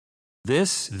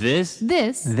This is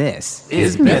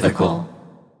Mythical.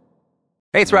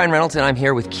 Hey, it's Ryan Reynolds, and I'm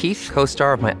here with Keith,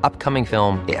 co-star of my upcoming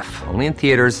film, If, only in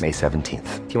theaters May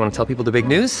 17th. Do you want to tell people the big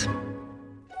news?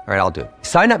 All right, I'll do it.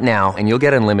 Sign up now and you'll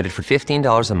get unlimited for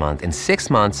 $15 a month and 6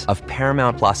 months of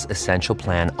Paramount Plus Essential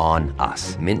Plan on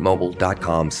us.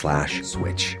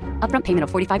 MintMobile.com/switch. Upfront payment of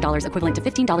 $45 equivalent to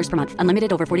 $15 per month.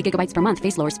 Unlimited over 40 gigabytes per month.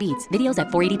 Face lower speeds. Videos at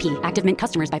 480p. Active Mint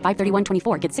customers by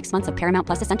 531.24 get 6 months of Paramount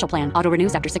Plus Essential Plan. Auto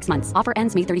renews after 6 months. Offer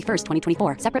ends May 31st,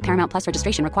 2024. Separate Paramount Plus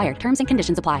registration required. Terms and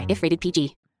conditions apply if rated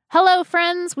PG. Hello,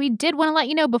 friends. We did want to let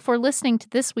you know before listening to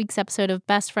this week's episode of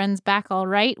Best Friends Back All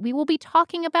Right, we will be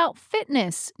talking about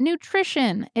fitness,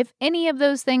 nutrition. If any of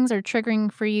those things are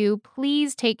triggering for you,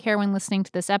 please take care when listening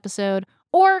to this episode,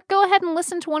 or go ahead and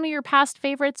listen to one of your past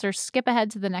favorites or skip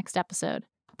ahead to the next episode.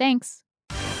 Thanks.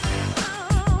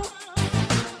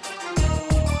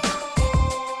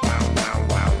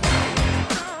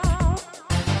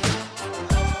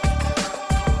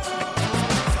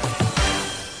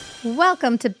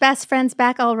 Welcome to Best Friends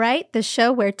Back All Right, the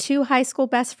show where two high school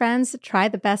best friends try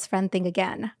the best friend thing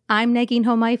again. I'm Negin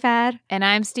Homaifad. And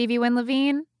I'm Stevie Wynn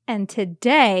Levine. And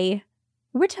today,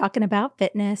 we're talking about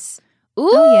fitness. Ooh,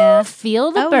 oh, yeah.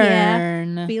 Feel the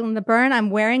burn. Yeah. Feeling the burn.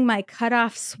 I'm wearing my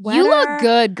cutoff sweater. You look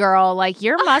good, girl. Like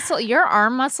your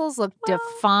arm muscles look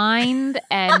defined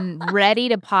and ready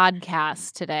to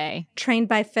podcast today. Trained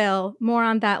by Phil. More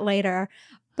on that later.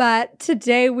 But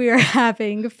today we are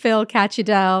having Phil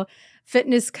Catudal,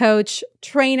 fitness coach,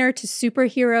 trainer to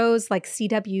superheroes like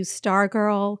CW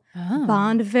Stargirl,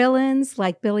 Bond villains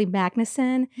like Billy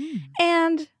Magnuson,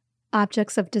 and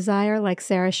objects of desire like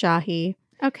Sarah Shahi.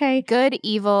 Okay. Good,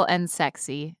 evil, and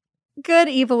sexy. Good,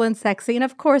 evil, and sexy. And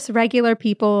of course, regular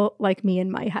people like me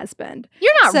and my husband.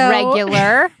 You're not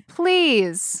regular.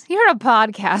 Please. You're a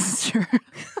podcaster.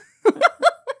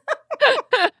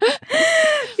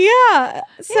 Yeah.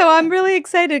 So I'm really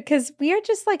excited because we are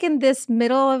just like in this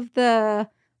middle of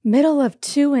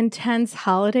two intense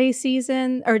holiday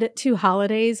season, or two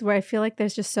holidays where I feel like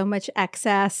there's just so much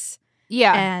excess.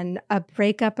 Yeah. And a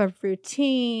breakup of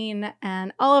routine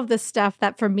and all of the stuff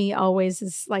that for me always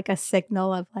is like a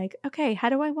signal of like, okay, how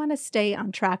do I want to stay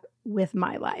on track with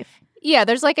my life? Yeah,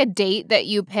 there's like a date that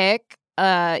you pick,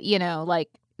 like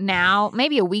now,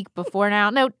 maybe a week before now.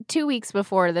 No, 2 weeks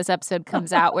before this episode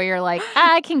comes out where you're like,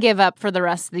 I can give up for the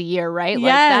rest of the year, right? Yes.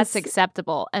 Like that's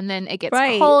acceptable. And then it gets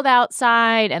cold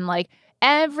outside and like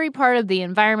every part of the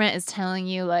environment is telling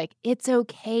you like, it's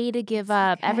okay to give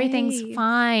up. Okay. Everything's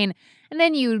fine. And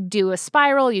then you do a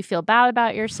spiral. You feel bad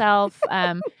about yourself.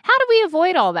 How do we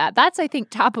avoid all that? That's, I think,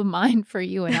 top of mind for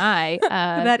you and I.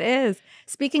 That is.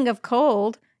 Speaking of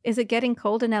cold, is it getting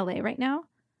cold in LA right now?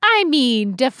 I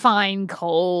mean, define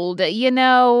cold.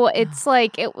 It's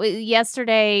like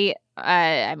yesterday.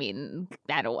 I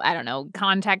don't know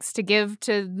context to give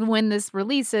to when this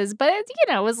releases, but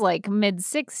it was like mid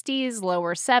 60s,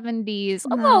 lower 70s,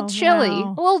 a little chilly, a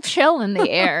little chill in the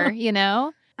air.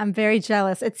 I'm very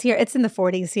jealous. It's here. It's in the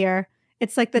 40s here.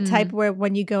 It's like the type where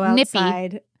when you go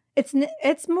outside, nippy.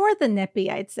 It's more than nippy,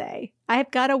 I'd say.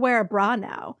 I've got to wear a bra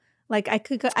now. Like I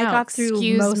got through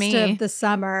most of the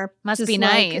summer. Must be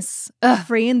nice.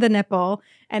 Freeing the nipple.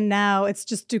 And now it's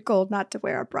just too cold not to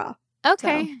wear a bra.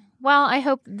 Okay. So. Well, I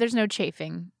hope there's no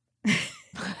chafing. I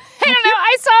don't know.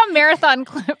 I saw a marathon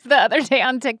clip the other day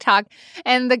on TikTok,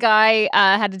 and the guy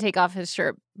had to take off his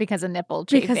shirt because of nipple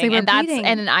chafing. Because they were bleeding.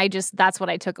 That's what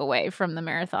I took away from the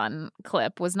marathon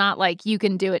clip. Was not like you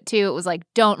can do it too. It was like,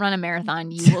 don't run a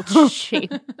marathon. You will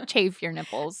chafe your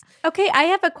nipples. Okay, I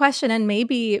have a question, and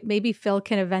maybe Phil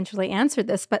can eventually answer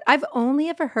this. But I've only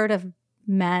ever heard of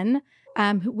men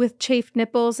with chafed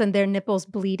nipples and their nipples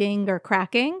bleeding or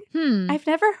cracking. I've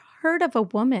never heard of a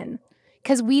woman.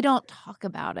 Because we don't talk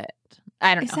about it.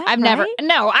 I don't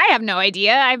know. I have no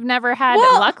idea. I've never had,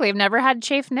 luckily, I've never had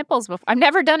chafed nipples before. I've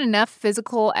never done enough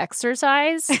physical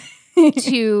exercise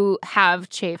to have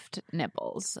chafed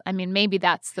nipples. I mean, maybe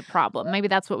that's the problem. Maybe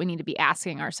that's what we need to be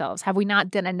asking ourselves. Have we not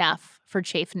done enough for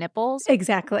chafed nipples?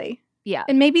 Exactly. Yeah.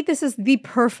 And maybe this is the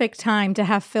perfect time to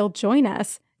have Phil join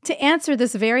us to answer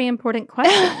this very important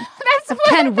question.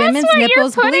 Can women's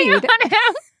nipples bleed?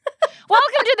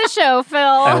 Welcome to the show,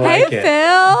 Phil. Hey,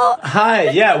 Phil. Hi.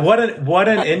 Yeah. What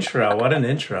an intro. What an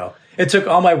intro. It took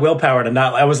all my willpower to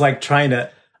not. I was like trying to.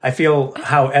 I feel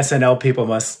how SNL people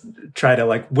must try to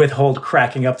like withhold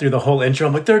cracking up through the whole intro.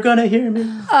 I'm like, they're gonna hear me.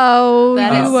 Oh,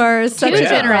 you were such too a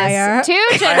generous. Too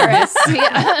generous.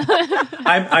 Yeah.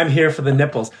 I'm here for the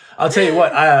nipples. I'll tell you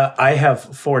what. I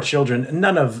have 4 children,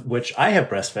 none of which I have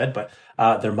breastfed, but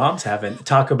their moms haven't,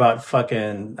 talk about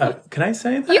fucking, can I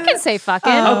say that? You can say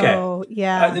fucking. Oh,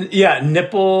 yeah. Yeah,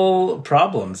 nipple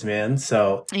problems, man.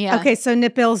 So Yeah. Okay, so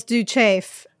nipples do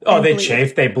chafe. oh, and they bleed.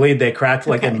 chafe, they bleed, they crack.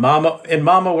 Like in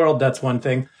mama world, that's one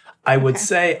thing. I would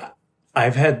say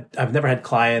I've never had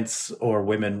clients or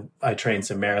women I train,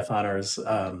 some marathoners,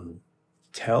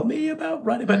 tell me about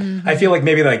running, but I feel like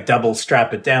maybe like double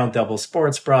strap it down, double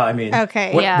sports bra. I mean,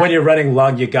 when you're running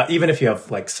long, you got, even if you have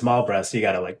like small breasts, you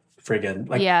got to like friggin'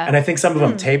 like, and I think some of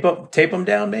them tape them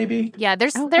down maybe. Yeah,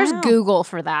 there's Google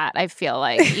for that, I feel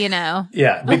like, you know.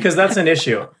 Yeah, because that's an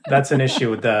issue. That's an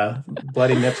issue with the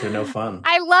bloody nips are no fun.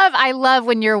 I love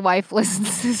when your wife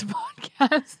listens to this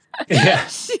podcast. Yeah.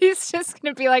 She's just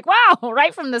going to be like, wow,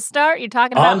 right from the start, you're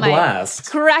talking about On my blast.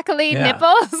 crackly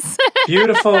nipples.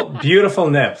 Beautiful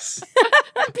nips.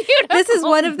 This is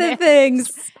one of the things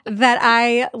that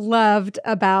I loved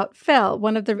about Phil.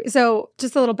 So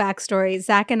just a little backstory.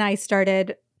 Zach and I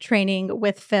started training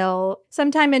with Phil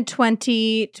sometime in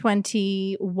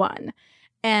 2021.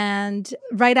 And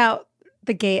right out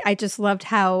the gate, I just loved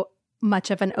how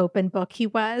much of an open book he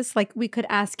was. Like, we could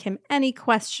ask him any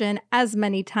question as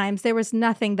many times. There was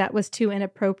nothing that was too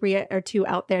inappropriate or too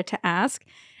out there to ask.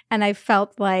 And I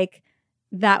felt like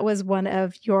that was one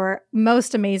of your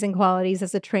most amazing qualities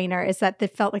as a trainer, is that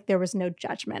it felt like there was no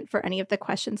judgment for any of the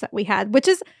questions that we had, which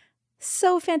is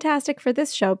so fantastic for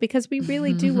this show, because we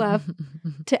really do love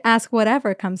to ask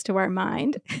whatever comes to our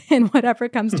mind and whatever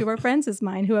comes to our friends'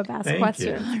 mind who have asked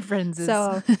questions. Our friends is.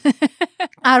 So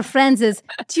our friends is,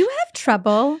 do you have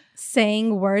trouble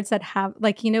saying words that have,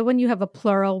 like, you know, when you have a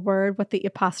plural word with the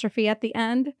apostrophe at the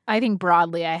end? I think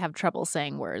broadly I have trouble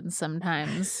saying words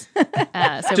sometimes.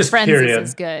 So Just friends period.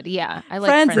 is good. Yeah, I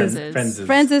like friends.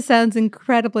 Friends sounds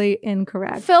incredibly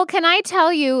incorrect. Phil, can I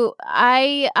tell you,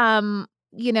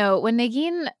 you know, when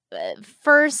Negin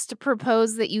first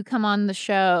proposed that you come on the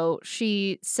show,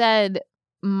 she said,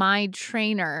 my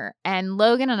trainer, and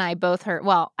Logan and I both heard,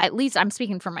 well, at least I'm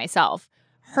speaking for myself,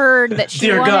 heard that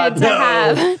she wanted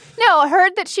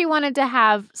to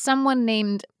have someone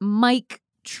named Mike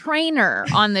Trainer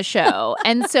on the show.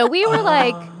 And so we were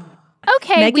like,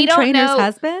 okay, we don't know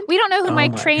husband? We don't know who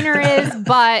Mike Trainer is,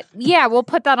 but yeah, we'll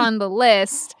put that on the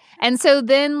list. And so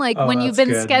then, like, when you've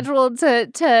been scheduled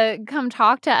to come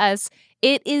talk to us,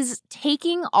 it is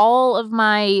taking all of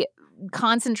my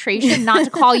concentration not to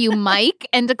call you Mike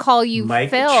and to call you Mike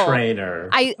Phil. Trainer.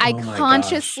 I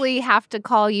consciously have to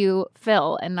call you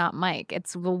Phil and not Mike.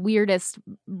 It's the weirdest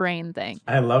brain thing.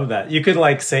 I love that. You could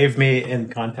like save me in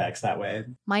contacts that way.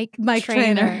 Mike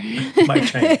Trainer. Mike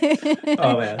Trainer.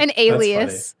 Oh man, an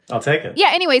alias. I'll take it.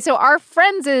 Yeah. Anyway, so our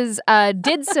friends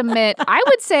did submit, I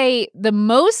would say, the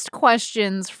most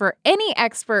questions for any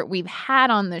expert we've had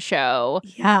on the show.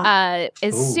 Yeah.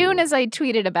 As soon as I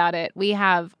tweeted about it, we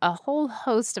have a whole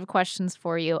host of questions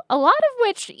for you, a lot of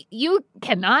which you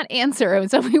cannot answer,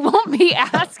 so we won't be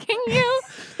asking you.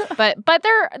 But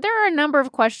there are a number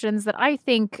of questions that I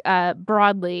think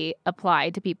broadly apply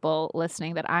to people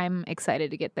listening that I'm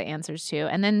excited to get the answers to,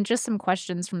 and then just some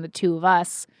questions from the two of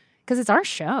us, because it's our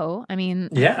show. I mean,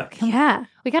 we got to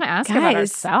ask about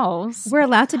ourselves. We're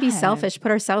allowed to be selfish,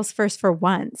 put ourselves first for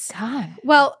once. God.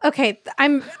 Well, okay,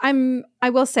 I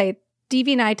will say,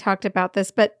 Devi and I talked about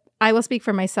this, but I will speak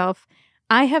for myself.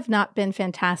 I have not been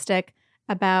fantastic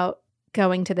about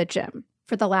going to the gym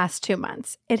for the last 2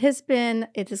 months. It has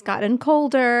gotten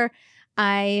colder.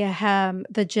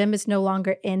 The gym is no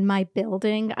longer in my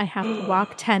building. I have to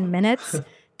walk 10 minutes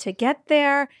to get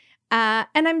there.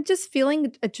 And I'm just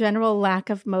feeling a general lack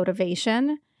of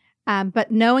motivation. But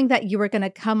knowing that you were going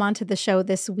to come onto the show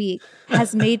this week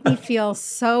has made me feel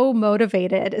so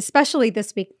motivated, especially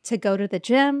this week, to go to the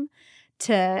gym,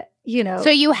 to, you know.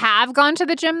 So you have gone to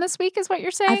the gym this week, is what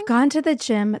you're saying? I've gone to the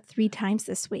gym 3 times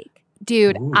this week.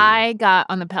 Dude, ooh. I got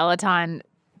on the Peloton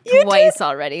twice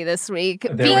already this week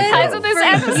because of this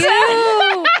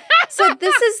episode. So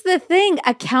this is the thing.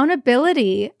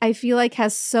 Accountability, I feel like,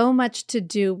 has so much to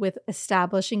do with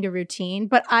establishing a routine.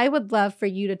 But I would love for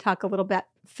you to talk a little bit,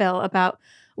 Phil, about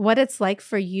what it's like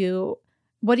for you.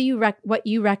 What you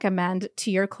recommend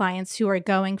to your clients who are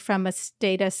going from a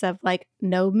status of like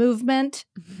no movement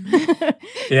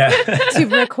to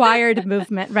required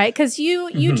movement, right? Because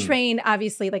you train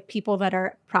obviously like people that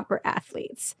are proper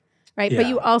athletes, right? Yeah. But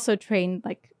you also train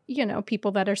like, you know,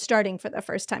 people that are starting for the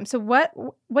first time. So what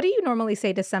do you normally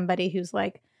say to somebody who's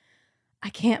like, I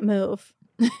can't move,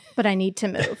 but I need to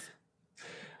move?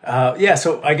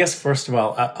 So I guess first of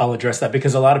all, I'll address that,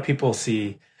 because a lot of people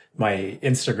see my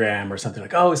Instagram or something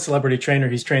like, oh, a celebrity trainer,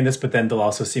 he's trained this, but then they'll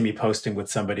also see me posting with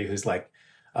somebody who's like,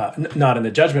 not in the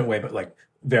judgment way, but like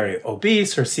very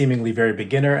obese or seemingly very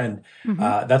beginner. And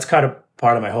that's kind of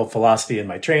part of my whole philosophy in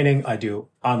my training. I do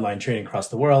online training across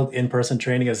the world. In-person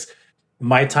training is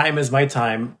my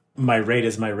time, my rate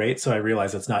is my rate. So I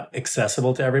realize it's not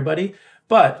accessible to everybody,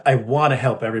 but I want to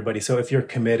help everybody. So if you're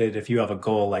committed, if you have a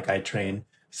goal, like I train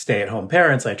stay-at-home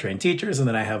parents, I train teachers, and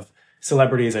then I have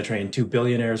celebrities. I train 2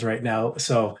 billionaires right now.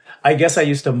 So I guess I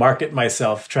used to market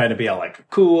myself trying to be all like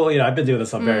cool. I've been doing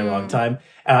this a very long time.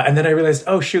 And then I realized,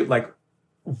 oh shoot, like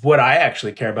what I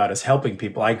actually care about is helping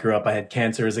people. I grew up, I had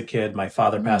cancer as a kid. My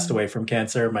father passed away from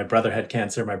cancer. My brother had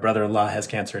cancer. My brother-in-law has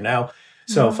cancer now.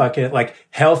 So like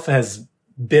health has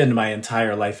been my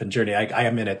entire life and journey. I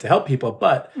am in it to help people,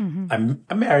 but I'm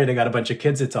married. I got a bunch of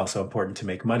kids. It's also important to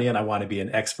make money, and I want to be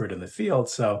an expert in the field.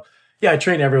 So yeah, I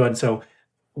train everyone. So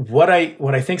what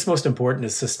I think is most important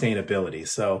is sustainability.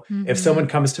 So if someone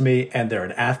comes to me and they're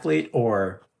an athlete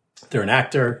or they're an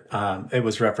actor, it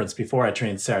was referenced before. I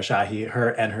trained Sarah Shahi, her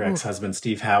and her ex-husband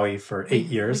Steve Howie for 8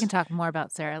 years. We can talk more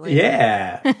about Sarah later.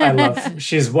 Yeah,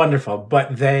 she's wonderful,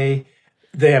 but they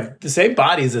have the same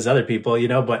bodies as other people,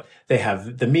 but they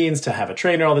have the means to have a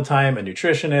trainer all the time, a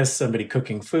nutritionist, somebody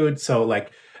cooking food. So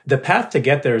like the path to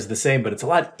get there is the same, but it's a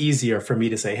lot easier for me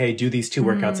to say, hey, do these 2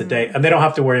 workouts a day. And they don't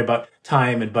have to worry about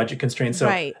time and budget constraints.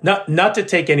 So not to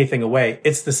take anything away,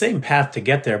 it's the same path to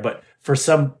get there, but for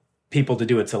some people to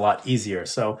do it's a lot easier.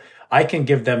 So I can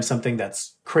give them something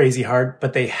that's crazy hard,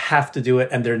 but they have to do it.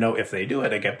 And if they do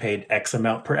it, I get paid X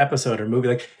amount per episode or movie.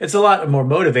 Like it's a lot more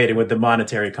motivating with the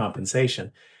monetary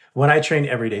compensation. When I train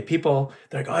everyday people,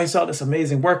 they're like, oh, I saw this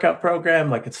amazing workout program.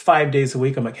 Like it's 5 days a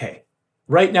week. I'm like, hey,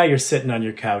 right now you're sitting on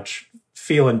your couch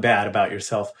feeling bad about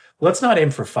yourself. Let's not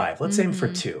aim for 5. Let's aim for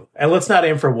 2. And let's not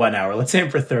aim for 1 hour. Let's aim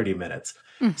for 30 minutes.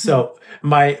 So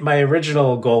my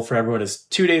original goal for everyone is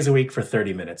 2 days a week for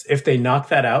 30 minutes. If they knock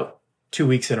that out 2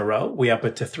 weeks in a row, we up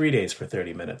it to 3 days for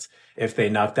 30 minutes. If they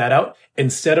knock that out,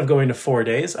 instead of going to 4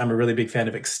 days, I'm a really big fan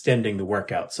of extending the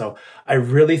workout. So I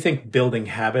really think building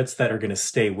habits that are going to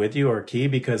stay with you are key,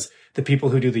 because the people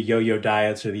who do the yo-yo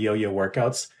diets or the yo-yo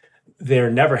workouts, they're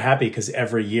never happy because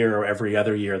every year or every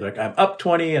other year, they're like, I'm up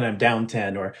 20 and I'm down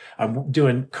 10, or I'm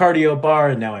doing cardio bar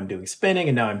and now I'm doing spinning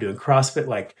and now I'm doing CrossFit.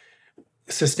 Like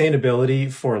sustainability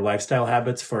for lifestyle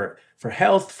habits, for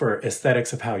health, for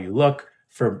aesthetics of how you look,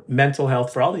 for mental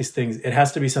health, for all these things, it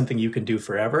has to be something you can do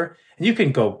forever. And you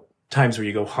can go times where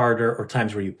you go harder or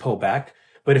times where you pull back.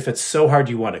 But if it's so hard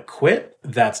you want to quit,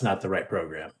 that's not the right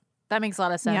program. That makes a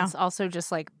lot of sense. Yeah. Also,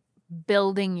 just like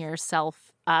building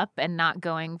yourself up and not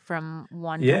going from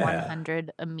 1 to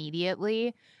 100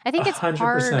 immediately. I think it's 100%.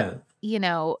 Hard,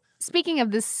 speaking of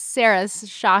the Sarah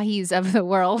Shahis of the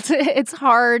world, it's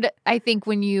hard, I think,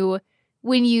 when you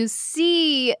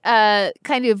see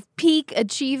kind of peak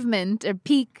achievement or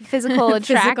peak physical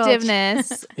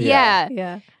attractiveness.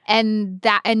 Yeah. And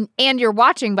you're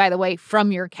watching, by the way,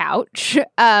 from your couch.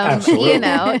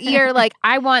 You're like,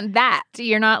 I want that.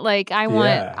 You're not like, I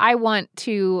want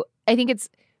to, I think it's,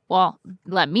 well,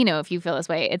 let me know if you feel this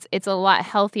way. It's a lot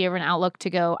healthier of an outlook to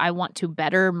go, I want to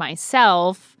better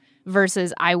myself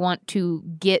versus I want to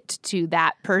get to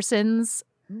that person's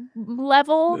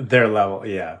level. Their level,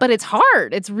 yeah. But it's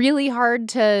hard. It's really hard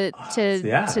to do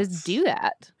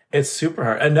that. It's super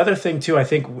hard. Another thing too, I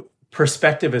think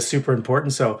perspective is super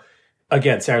important. So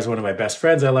again, Sarah's one of my best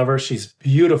friends. I love her. She's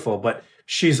beautiful, but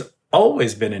she's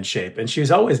always been in shape and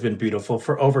she's always been beautiful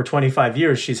for over 25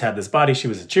 years. She's had this body. She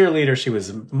was a cheerleader. She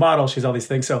was a model. She's all these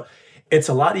things. So it's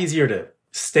a lot easier to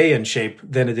stay in shape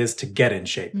than it is to get in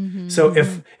shape. So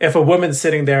if a woman's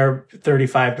sitting there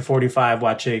 35 to 45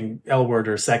 watching L Word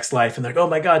or Sex Life and they're like, oh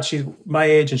my God, she's my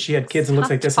age and she had kids and looks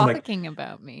like this. I'm like, talking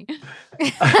about me.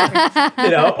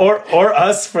 or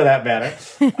us for that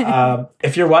matter.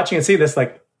 If you're watching and see this,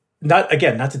 like, not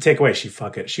to take away,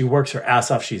 she works her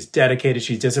ass off. She's dedicated.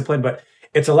 She's disciplined, but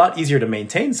it's a lot easier to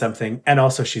maintain something. And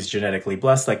also she's genetically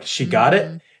blessed. Like she got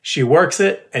it, she works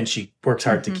it, and she works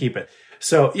hard to keep it.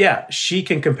 So yeah, she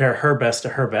can compare her best to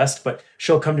her best, but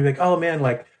she'll come to me like, oh man,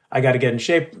 like I got to get in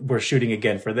shape. We're shooting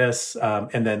again for this.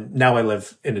 And then now I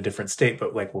live in a different state,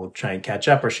 but like we'll try and catch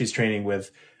up, or she's training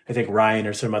with, I think, Ryan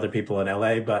or some other people in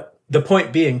LA. But the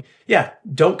point being, yeah,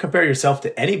 don't compare yourself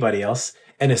to anybody else.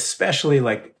 And especially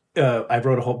like, I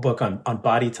wrote a whole book on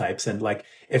body types. And like,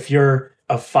 if you're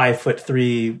a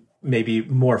 5'3", maybe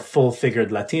more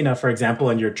full-figured Latina, for example,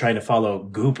 and you're trying to follow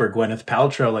Goop or Gwyneth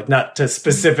Paltrow, like not to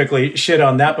specifically shit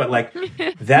on that, but like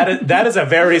that is a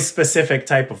very specific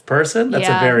type of person. That's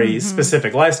a very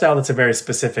specific lifestyle. That's a very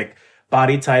specific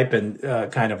body type and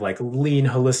kind of like lean,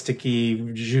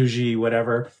 holistic-y, zhuzhy,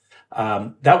 whatever.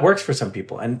 That works for some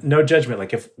people, and no judgment.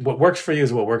 Like if what works for you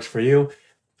is what works for you.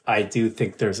 I do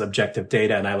think there's objective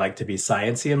data and I like to be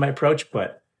sciencey in my approach.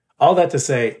 But all that to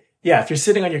say, yeah, if you're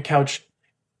sitting on your couch,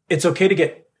 it's okay to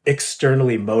get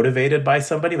externally motivated by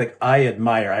somebody. Like I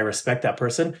respect that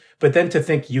person. But then to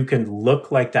think you can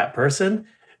look like that person,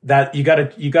 that you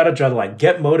gotta draw the line,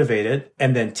 get motivated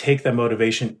and then take the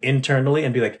motivation internally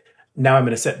and be like, now I'm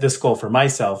going to set this goal for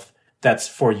myself. That's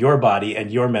for your body and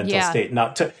your mental state,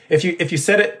 not to, if you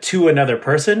set it to another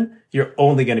person, you're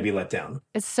only going to be let down.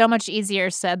 It's so much easier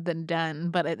said than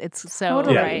done, but it's so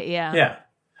right. Yeah. Yeah.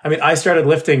 I mean, I started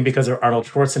lifting because of Arnold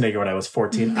Schwarzenegger when I was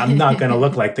 14. I'm not going to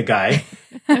look like the guy,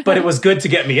 but it was good to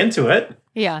get me into it.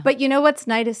 Yeah. But you know what's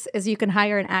nice is you can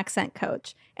hire an accent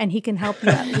coach and he can help you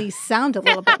at least sound a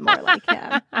little bit more like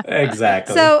him.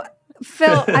 Exactly. So,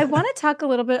 Phil, I want to talk a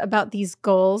little bit about these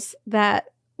goals that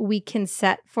we can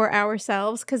set for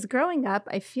ourselves. Because growing up,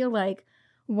 I feel like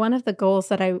one of the goals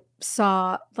that I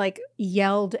saw like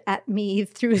yelled at me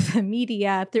through the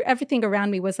media, through everything around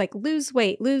me was like, lose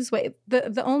weight, lose weight.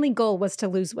 The only goal was to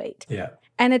lose weight. Yeah.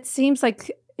 And it seems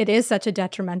like it is such a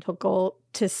detrimental goal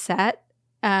to set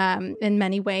in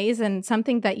many ways. And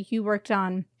something that you worked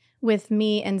on with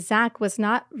me and Zach was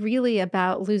not really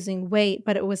about losing weight,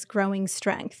 but it was growing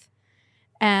strength.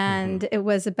 And it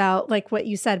was about, like what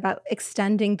you said, about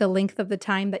extending the length of the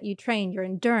time that you train, your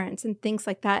endurance and things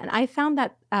like that. And I found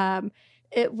that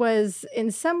it was, in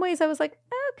some ways, I was like,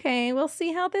 okay, we'll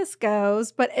see how this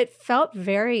goes. But it felt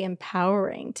very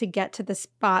empowering to get to the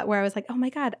spot where I was like, oh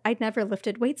my God, I'd never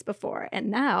lifted weights before.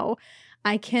 And now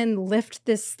I can lift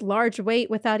this large weight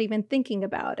without even thinking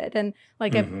about it. And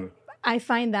like, I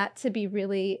find that to be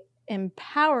really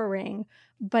empowering.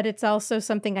 But it's also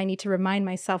something I need to remind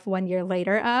myself 1 year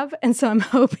later of. And so I'm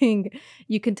hoping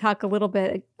you can talk a little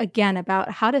bit again about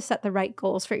how to set the right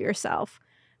goals for yourself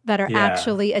that are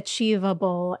actually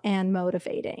achievable and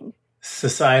motivating.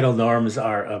 Societal norms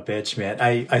are a bitch, man.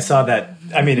 I saw that.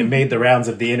 I mean, it made the rounds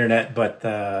of the internet, but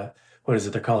what is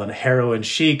it? They're calling it heroin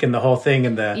chic and the whole thing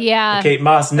and the Kate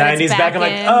Moss 90s back. I'm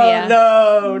like,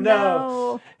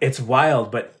 no. It's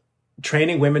wild. But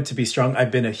training women to be strong,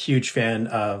 I've been a huge fan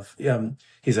of,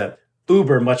 he's a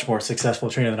much more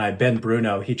successful trainer than I, Ben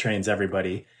Bruno. He trains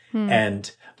everybody. And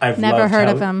I've never heard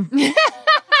of him.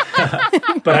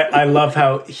 But I love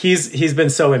how he's been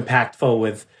so impactful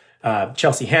with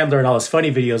Chelsea Handler and all his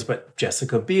funny videos, but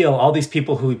Jessica Biel, all these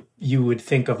people who you would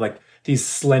think of like these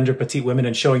slender, petite women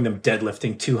and showing them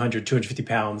deadlifting 200, 250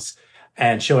 pounds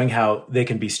and showing how they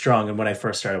can be strong. And when I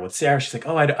first started with Sarah, she's like,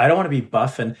 oh, I don't want to be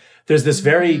buff. And there's this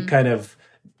very kind of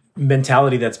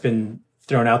mentality that's been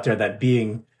thrown out there that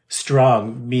being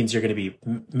strong means you're going to be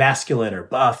masculine or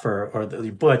buff or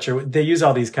butch, or they use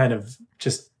all these kind of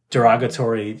just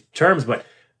derogatory terms, but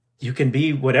you can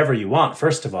be whatever you want,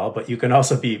 first of all, but you can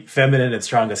also be feminine and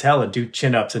strong as hell and do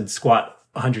chin-ups and squat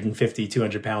 150,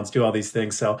 200 pounds, do all these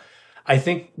things. So I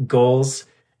think goals,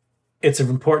 it's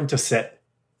important to set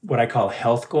what I call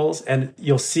health goals. And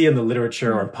you'll see in the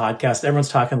literature or in podcasts, everyone's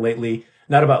talking lately,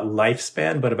 not about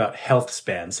lifespan, but about health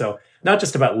span. So not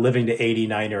just about living to 80,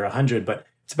 90, or 100, but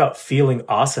it's about feeling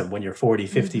awesome when you're 40,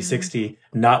 50, 60,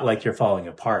 not like you're falling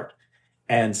apart.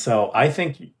 And so I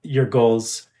think your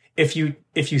goals, if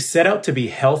you set out to be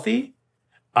healthy,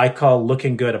 I call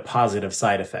looking good a positive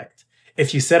side effect.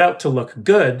 If you set out to look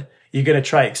good, you're going to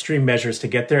try extreme measures to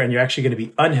get there and you're actually going to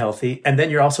be unhealthy. And then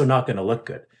you're also not going to look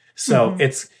good. So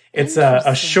it's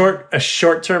a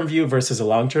short-term view versus a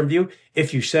long-term view.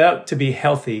 If you set out to be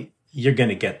healthy, you're going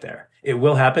to get there. It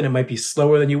will happen. It might be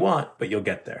slower than you want, but you'll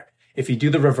get there. If you do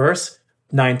the reverse,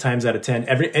 9 times out of 10,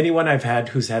 anyone I've had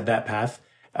who's had that path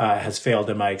has failed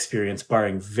in my experience,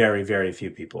 barring very, very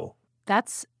few people.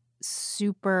 That's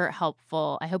super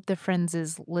helpful. I hope the Friends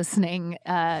is listening,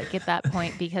 get that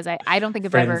point, because I don't think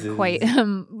I've ever quite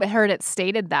heard it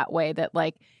stated that way, that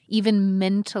like even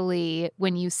mentally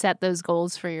when you set those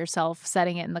goals for yourself,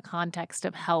 setting it in the context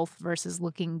of health versus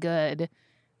looking good,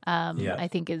 I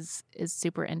think is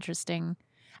super interesting.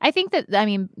 I think that, I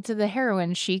mean, to the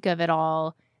heroin chic of it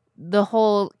all, the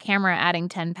whole camera adding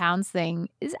 10 pounds thing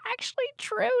is actually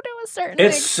true to a certain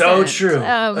extent. It's so true.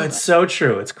 It's so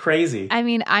true. It's crazy. I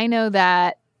mean, I know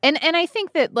that. And I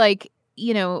think that, like,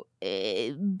 you know,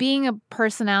 being a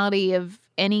personality of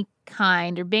any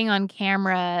kind or being on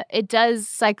camera, it does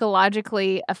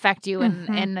psychologically affect you in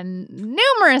a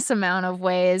numerous amount of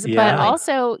ways. Yeah. But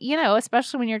also, you know,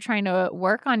 especially when you're trying to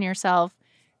work on yourself,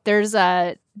 there's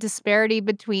a disparity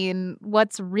between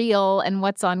what's real and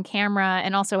what's on camera,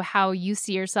 and also how you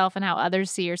see yourself and how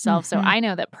others see yourself. So I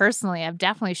know that personally I've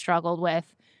definitely struggled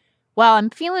with, well,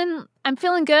 I'm feeling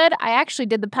good. I actually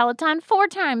did the Peloton 4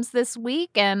 times this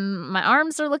week and my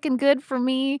arms are looking good for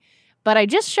me. but I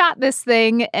just shot this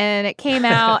thing and it came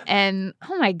out and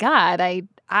oh my God,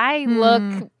 I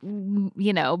look,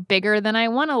 bigger than I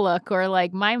want to look, or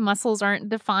like my muscles aren't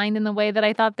defined in the way that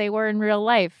I thought they were in real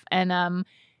life. And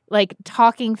like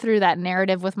talking through that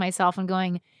narrative with myself and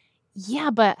going, yeah,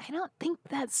 but I don't think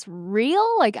that's real.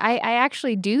 Like I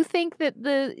actually do think that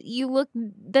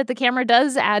the camera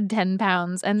does add 10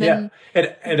 pounds. And then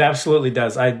it absolutely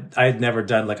does. I'd never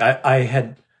done like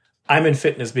I'm in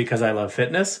fitness because I love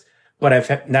fitness, but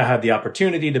I've now had the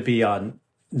opportunity to be on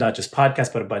not just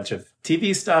podcasts, but a bunch of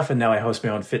TV stuff. And now I host my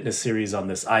own fitness series on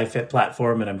this iFit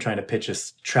platform. And I'm trying to pitch a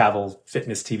travel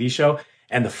fitness TV show.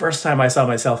 And the first time I saw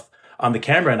myself on the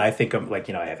camera, and I think I'm like,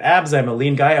 I have abs, I'm a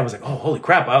lean guy. I was like, oh, holy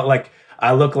crap.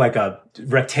 I look like a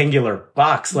rectangular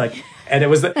box. Like, and it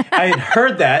was, I'd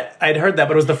heard that,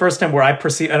 but it was the first time where I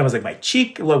perceived, and I was like, my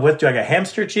cheek, do I got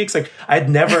hamster cheeks? Like I've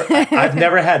never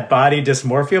had body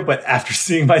dysmorphia, but after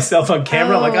seeing myself on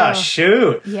camera, I'm like, oh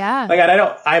shoot. Yeah. Like,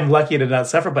 I'm lucky to not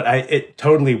suffer, but it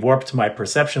totally warped my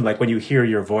perception. Like when you hear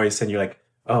your voice and you're like,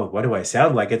 oh, what do I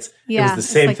sound like? It was the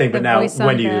same thing, but now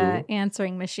when you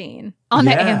answering machine on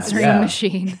the answering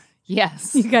machine.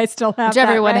 Yes. You guys still have which that,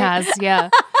 everyone right? has, yeah.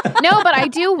 No, but I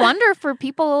do wonder for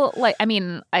people like,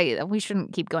 we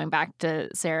shouldn't keep going back to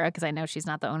Sarah because I know she's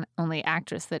not the only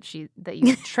actress that you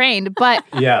trained, but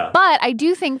yeah. But I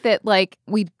do think that like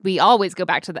we always go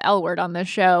back to the L word on this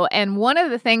show, and one of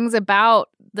the things about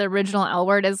the original L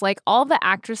word is like all the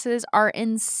actresses are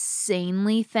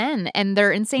insanely thin, and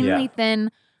they're insanely thin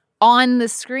on the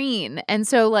screen, and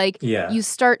so like you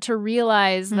start to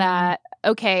realize that.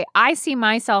 Okay, I see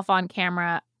myself on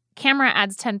camera. Camera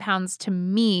adds 10 pounds to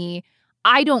me.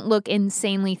 I don't look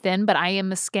insanely thin, but I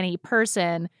am a skinny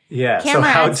person. Yeah, camera so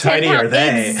how adds tiny are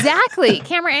they? Exactly.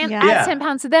 Camera adds 10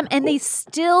 pounds to them, and they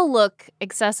still look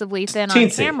excessively thin on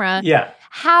camera. Yeah.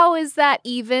 How is that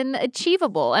even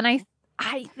achievable? And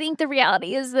I think the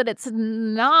reality is that it's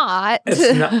not.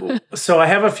 It's not. So I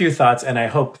have a few thoughts, and I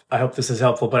hope this is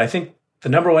helpful, but I think the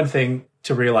number one thing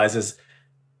to realize is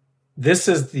this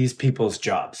is these people's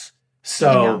jobs.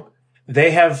 So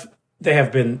they have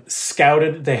been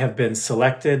scouted, they have been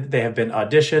selected, they have been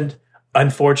auditioned,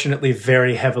 unfortunately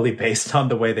very heavily based on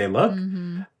the way they look.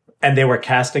 Mm-hmm. And they were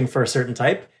casting for a certain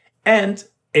type. And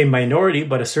a minority,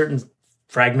 but a certain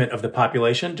fragment of the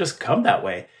population just come that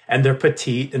way. And they're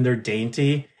petite and they're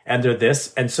dainty and they're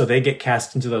this. And so they get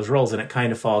cast into those roles. And it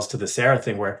kind of falls to the Sarah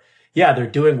thing where, they're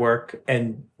doing work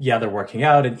and they're working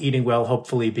out and eating well,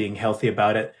 hopefully being healthy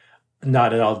about it.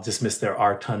 Not at all dismiss there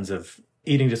are tons of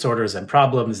eating disorders and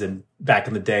problems. And back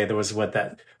in the day, there was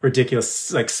that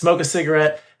ridiculous, like smoke a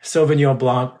cigarette, Sauvignon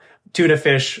Blanc, tuna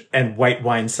fish, and white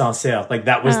wine Sancerre. Like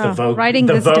that was the Vogue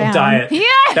diet. Yeah.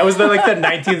 That was the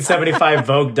 1975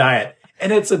 Vogue diet.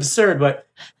 And it's absurd, but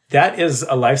that is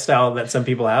a lifestyle that some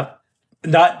people have.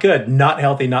 Not good, not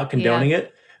healthy, not condoning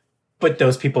it. But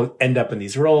those people end up in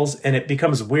these roles, and it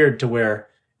becomes weird to where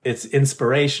it's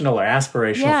inspirational or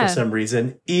aspirational for some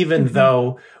reason, even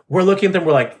though we're looking at them,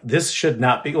 we're like, this should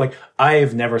not be. Like,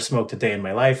 I've never smoked a day in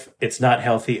my life. It's not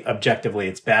healthy. Objectively,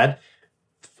 it's bad.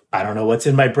 I don't know what's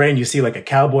in my brain. You see like a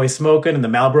cowboy smoking and the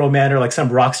Marlboro Man or like some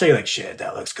rock star. You're like, shit,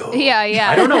 that looks cool. Yeah,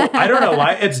 yeah. I don't know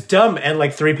why. It's dumb. And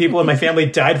like 3 people in my family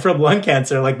died from lung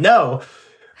cancer. Like, no.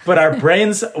 But our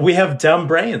brains, we have dumb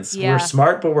brains. Yeah. We're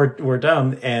smart, but we're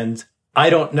dumb. And I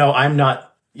don't know. I'm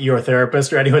not your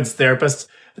therapist or anyone's therapist,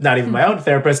 not even my own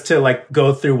therapist, to like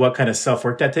go through what kind of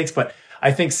self-work that takes. But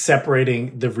I think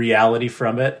separating the reality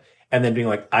from it and then being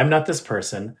like, I'm not this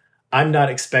person. I'm not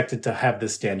expected to have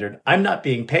this standard. I'm not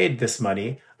being paid this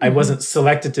money. I wasn't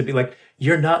selected to be like,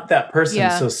 you're not that person.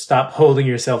 Yeah. So stop holding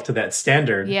yourself to that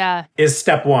standard. Yeah. Is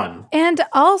step one. And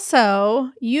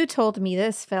also, you told me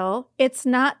this, Phil, it's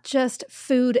not just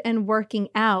food and working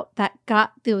out that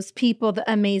got those people the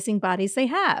amazing bodies they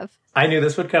have. I knew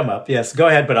this would come up. Yes, go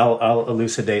ahead, but I'll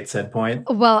elucidate said point.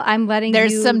 Well, I'm letting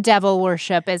There's some devil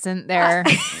worship, isn't there?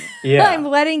 Yeah. I'm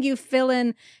letting you fill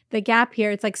in the gap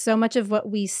here. It's like so much of what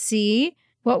we see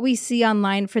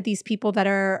online for these people that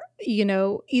are,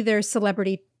 either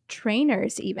celebrity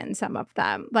trainers, even some of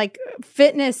them, like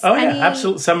fitness. Oh, yeah,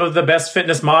 absolutely. Some of the best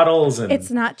fitness models. And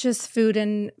it's not just food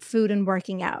and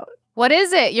working out. What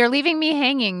is it? You're leaving me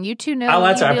hanging. You two know. I'll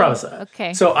answer. I promise.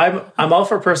 Okay. So I'm all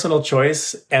for personal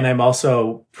choice, and I'm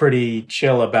also pretty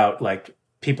chill about like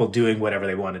people doing whatever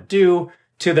they want to do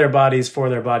to their bodies, for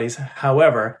their bodies.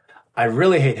 However, I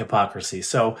really hate hypocrisy.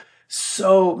 So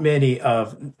many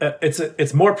of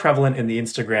it's more prevalent in the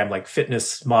Instagram like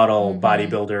fitness model,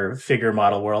 bodybuilder, figure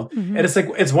model world, and it's like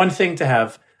it's one thing to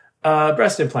have a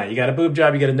breast implant, you got a boob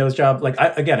job, you got a nose job. Like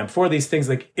I'm for these things.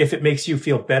 Like if it makes you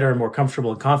feel better and more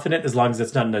comfortable and confident, as long as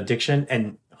it's not an addiction,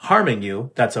 and harming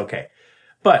you, that's okay.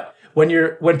 But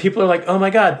when people are like, oh my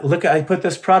God, look, I put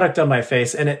this product on my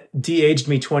face and it de-aged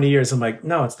me 20 years. I'm like,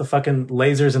 no, it's the fucking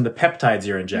lasers and the peptides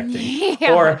you're injecting.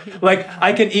 Yeah. Or like,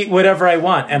 I can eat whatever I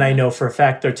want. And I know for a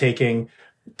fact they're taking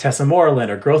tesamorelin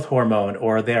or growth hormone,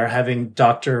 or they're having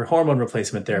doctor hormone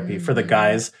replacement therapy. For the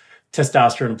guys,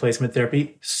 testosterone replacement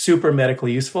therapy, super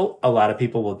medically useful. A lot of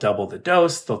people will double the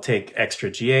dose. They'll take extra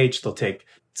GH. They'll take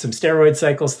some steroid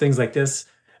cycles, things like this.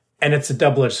 And it's a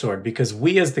double-edged sword because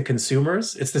we as the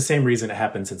consumers, it's the same reason it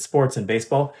happens in sports and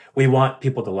baseball. We want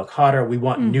people to look hotter. We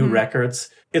want new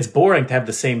records. It's boring to have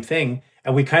the same thing.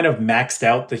 And we kind of maxed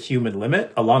out the human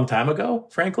limit a long time ago,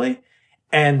 frankly.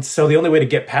 And so the only way to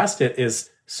get past it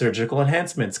is surgical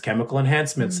enhancements, chemical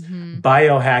enhancements,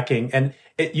 biohacking. And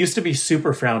it used to be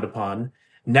super frowned upon.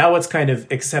 Now it's kind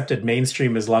of accepted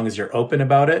mainstream as long as you're open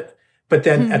about it. But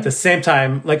then at the same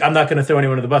time, like, I'm not going to throw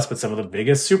anyone under the bus, but some of the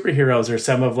biggest superheroes are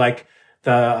some of like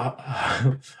the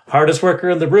hardest worker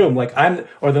in the room,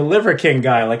 or the Liver King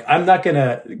guy. Like, I'm not going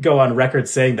to go on record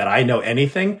saying that I know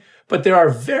anything, but there are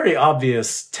very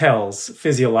obvious tells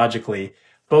physiologically,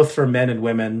 both for men and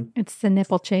women. It's the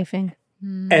nipple chafing.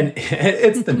 And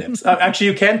it's the nips. Actually,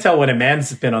 you can tell when a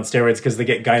man's been on steroids because they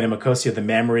get gynecomastia, the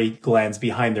mammary glands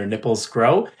behind their nipples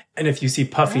grow. And if you see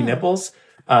puffy nipples,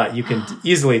 you can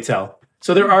easily tell.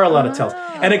 So there are a lot of tells.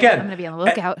 And again, I'm going to be on the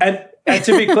lookout. And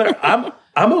to be clear,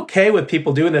 I'm okay with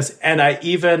people doing this. And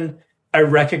I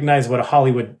recognize what a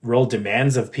Hollywood role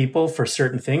demands of people for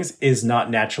certain things is not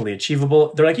naturally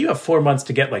achievable. They're like, you have 4 months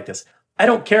to get like this. I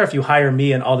don't care if you hire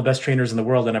me and all the best trainers in the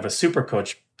world and have a super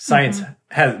coach.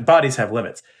 Bodies have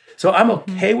limits. So I'm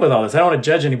okay with all this. I don't want to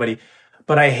judge anybody,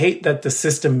 but I hate that the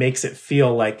system makes it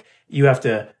feel like you have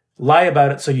to lie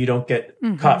about it so you don't get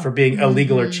caught for being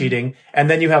illegal or cheating. And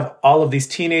then you have all of these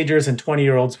teenagers and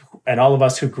 20-year-olds and all of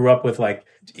us who grew up with like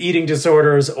eating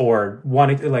disorders or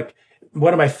wanting to, like,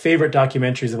 one of my favorite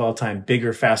documentaries of all time,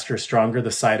 Bigger, Faster, Stronger,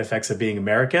 The Side Effects of Being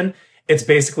American. It's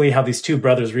basically how these two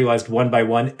brothers realized one by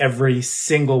one, every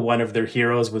single one of their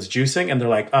heroes was juicing. And they're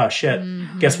like, oh shit,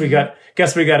 guess we got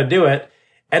to do it.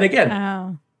 And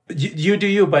again, you do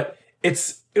you, but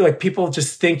it's like people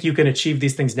just think you can achieve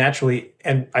these things naturally.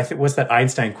 And I think, what's that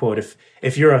Einstein quote?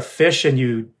 If you're a fish and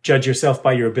you judge yourself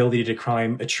by your ability to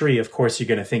climb a tree, of course you're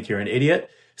going to think you're an idiot.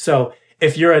 So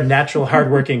if you're a natural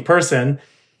hardworking person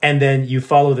and then you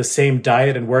follow the same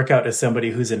diet and workout as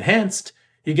somebody who's enhanced,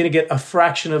 you're going to get a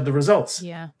fraction of the results.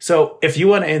 Yeah. So if you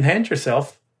want to enhance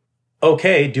yourself,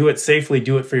 okay, do it safely,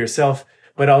 do it for yourself.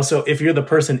 But also, if you're the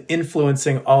person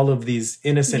influencing all of these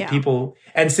innocent people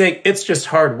and saying it's just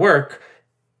hard work,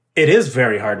 it is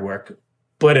very hard work,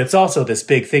 but it's also this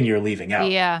big thing you're leaving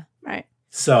out. Yeah, right.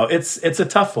 So it's a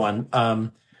tough one,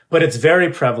 but it's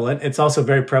very prevalent. It's also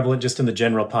very prevalent just in the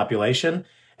general population.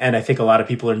 And I think a lot of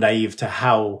people are naive to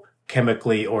how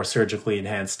chemically or surgically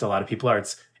enhanced a lot of people are.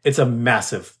 It's a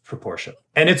massive proportion.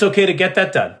 And it's okay to get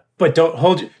that done. But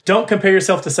don't compare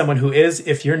yourself to someone who is.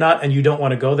 If you're not and you don't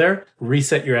want to go there,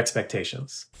 reset your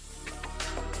expectations.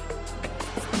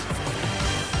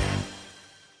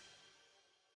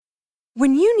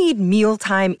 When you need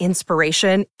mealtime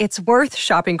inspiration, it's worth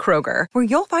shopping Kroger, where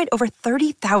you'll find over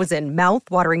 30,000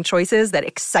 mouth-watering choices that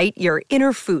excite your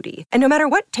inner foodie. And no matter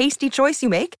what tasty choice you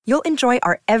make, you'll enjoy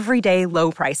our everyday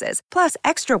low prices, plus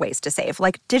extra ways to save,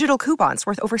 like digital coupons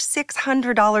worth over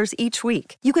 $600 each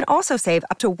week. You can also save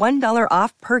up to $1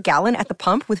 off per gallon at the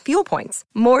pump with fuel points.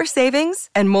 More savings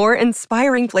and more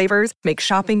inspiring flavors make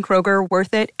shopping Kroger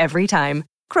worth it every time.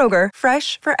 Kroger,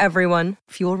 fresh for everyone.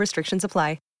 Fuel restrictions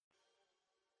apply.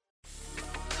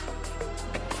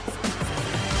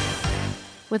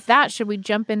 With that, should we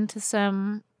jump into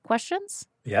some questions?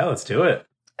 Yeah, let's do it.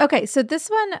 Okay, so this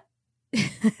one,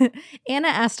 Anna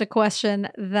asked a question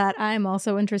that I'm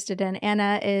also interested in.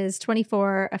 Anna is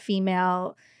 24, a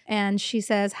female, and she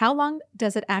says, how long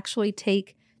does it actually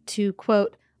take to,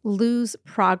 quote, lose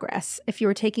progress if you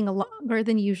were taking a longer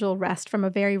than usual rest from a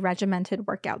very regimented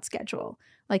workout schedule?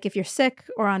 Like if you're sick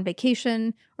or on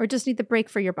vacation or just need the break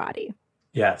for your body?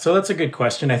 Yeah, so that's a good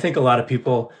question. I think a lot of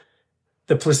people,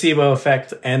 the placebo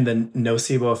effect and the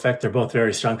nocebo effect are both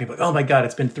very strong. People are like, oh my God,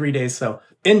 it's been 3 days. So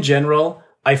in general,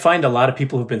 I find a lot of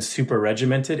people who've been super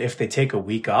regimented, if they take a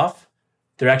week off,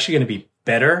 they're actually going to be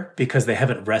better because they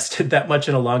haven't rested that much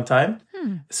in a long time.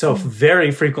 So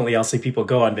very frequently I'll see people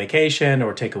go on vacation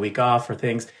or take a week off or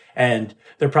things, and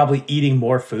they're probably eating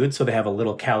more food. So they have a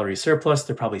little calorie surplus.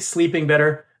 They're probably sleeping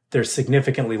better. They're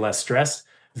significantly less stressed.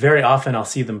 Very often I'll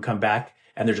see them come back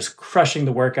and they're just crushing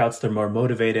the workouts. They're more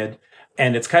motivated.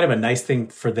 And it's kind of a nice thing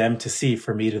for them to see,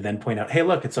 for me to then point out, hey,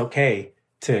 look, it's okay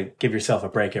to give yourself a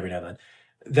break every now and then.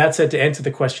 That said, to answer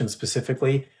the question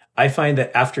specifically, I find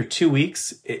that after 2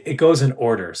 weeks, it goes in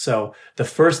order. So the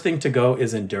first thing to go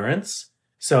is endurance.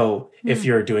 So if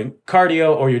you're doing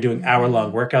cardio or you're doing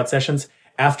hour-long workout sessions,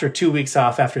 after 2 weeks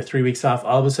off, after 3 weeks off,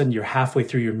 all of a sudden you're halfway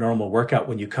through your normal workout.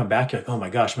 When you come back, you're like, oh my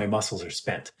gosh, my muscles are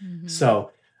spent.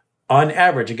 So on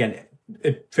average, again,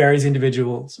 it varies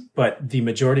individuals, but the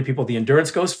majority of people, the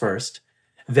endurance goes first,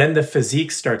 then the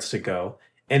physique starts to go.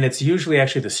 And it's usually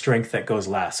actually the strength that goes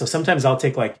last. So sometimes I'll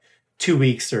take like 2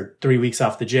 weeks or 3 weeks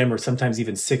off the gym, or sometimes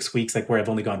even 6 weeks, like where I've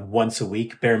only gone once a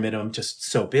week, bare minimum, just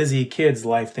so busy, kids,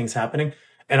 life, things happening.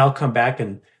 And I'll come back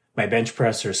and my bench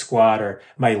press or squat or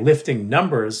my lifting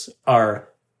numbers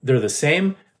they're the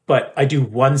same, but I do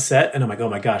one set and I'm like, oh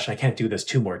my gosh, I can't do this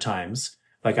 2 more times.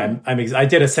 Like I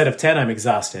did a set of 10, I'm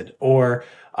exhausted. Or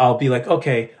I'll be like,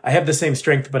 okay, I have the same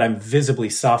strength, but I'm visibly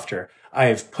softer.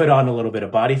 I've put on a little bit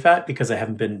of body fat because I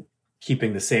haven't been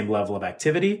keeping the same level of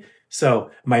activity.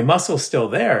 So my muscle's still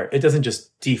there. It doesn't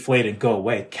just deflate and go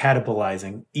away,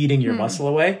 catabolizing, eating your muscle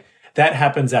away. That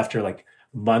happens after like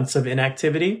months of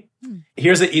inactivity.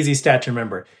 Here's an easy stat to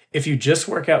remember. If you just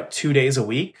work out 2 days a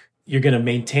week, you're going to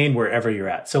maintain wherever you're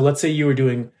at. So let's say you were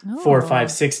doing 4,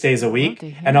 5, 6 days a week,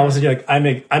 and all of a sudden you're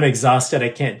like, I'm exhausted, I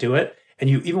can't do it. And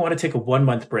you even want to take a 1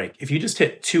 month break. If you just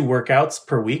hit 2 workouts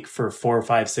per week for 4,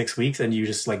 5, 6 weeks, and you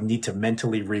just like need to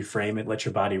mentally reframe and let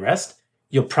your body rest,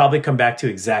 you'll probably come back to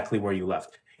exactly where you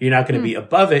left. You're not going to be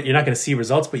above it. You're not going to see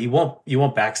results, but you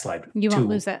won't backslide. You won't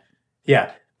lose it.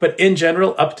 Yeah. But in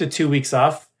general, up to 2 weeks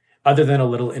off, other than a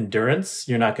little endurance,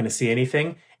 you're not going to see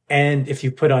anything. And if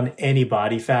you put on any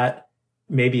body fat,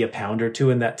 maybe a pound or 2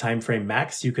 in that time frame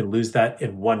max, you can lose that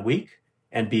in 1 week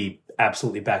and be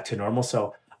absolutely back to normal.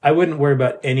 So I wouldn't worry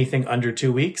about anything under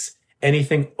 2 weeks.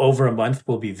 Anything over a month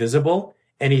will be visible.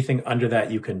 Anything under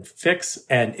that you can fix.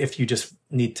 And if you just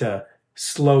need to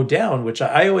slow down, which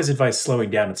I always advise slowing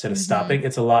down instead of stopping,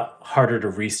 it's a lot harder to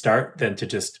restart than to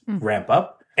just ramp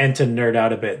up. And to nerd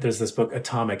out a bit, there's this book,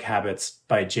 Atomic Habits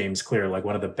by James Clear, like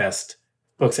one of the best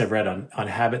books I've read on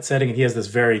habit setting. And he has this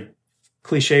very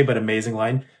cliche but amazing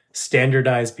line: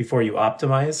 standardize before you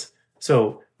optimize.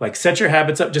 So like set your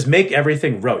habits up, just make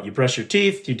everything rote. You brush your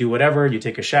teeth, you do whatever, you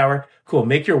take a shower. Cool.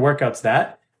 Make your workouts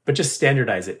that, but just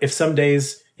standardize it. If some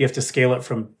days you have to scale it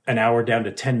from an hour down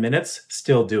to 10 minutes,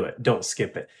 still do it. Don't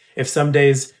skip it. If some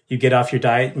days you get off your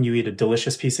diet and you eat a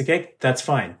delicious piece of cake, that's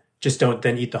fine. Just don't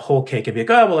then eat the whole cake and be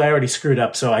like, oh, well, I already screwed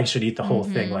up, so I should eat the whole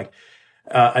thing. Like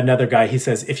another guy, he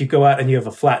says, if you go out and you have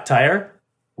a flat tire,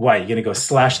 why? You're going to go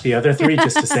slash the other 3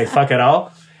 just to say, fuck it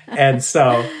all? And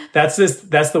so that's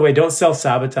the way. Don't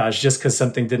self-sabotage just because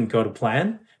something didn't go to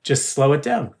plan. Just slow it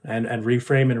down and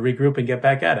reframe and regroup and get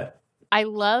back at it. I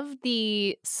love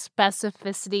the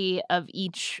specificity of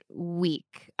each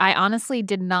week. I honestly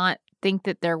did not think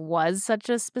that there was such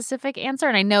a specific answer.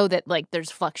 And I know that like there's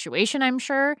fluctuation, I'm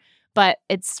sure, but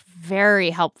it's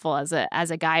very helpful as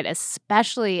a guide,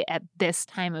 especially at this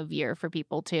time of year for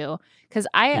people too. Because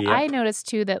I noticed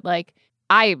too that like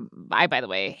I by the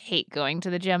way hate going to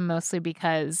the gym mostly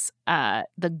because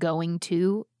the going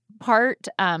to part.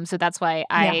 So that's why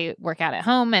I work out at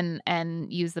home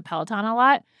and use the Peloton a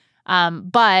lot.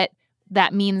 But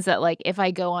that means that like if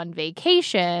I go on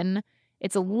vacation,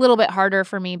 it's a little bit harder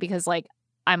for me because like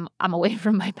I'm away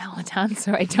from my Peloton,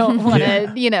 so I don't want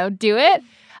to, do it.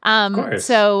 Of course.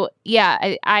 So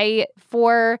yeah, I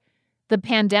for the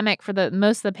pandemic, for the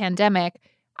most of the pandemic,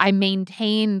 I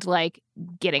maintained like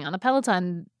getting on the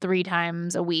Peloton 3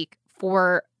 times a week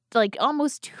for like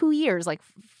almost 2 years, like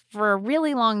for a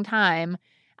really long time.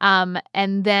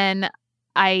 And then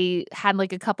I had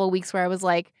like a couple of weeks where I was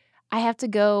like, I have to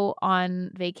go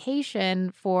on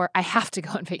vacation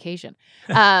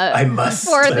I must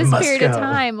for this period of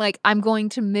time. Like I'm going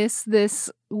to miss this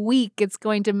week. It's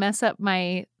going to mess up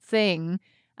my thing.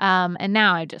 And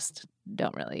now I just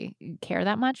don't really care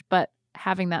that much, but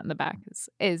having that in the back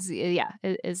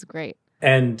is great.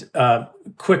 And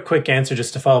quick answer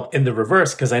just to follow up in the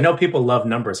reverse, because I know people love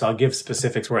numbers. So I'll give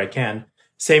specifics where I can.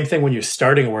 Same thing when you're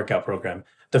starting a workout program.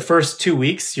 The first 2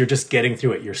 weeks, you're just getting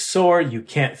through it. You're sore. You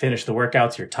can't finish the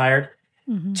workouts. You're tired.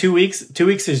 2 weeks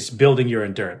is building your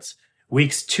endurance.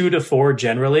 Weeks 2 to 4,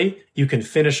 generally, you can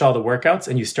finish all the workouts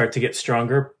and you start to get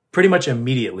stronger pretty much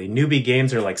immediately. Newbie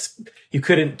gains are like, you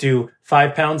couldn't do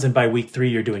 5 pounds and by week 3,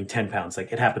 you're doing 10 pounds.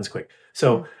 Like it happens quick.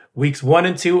 So weeks 1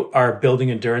 and 2 are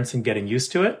building endurance and getting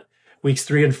used to it. Weeks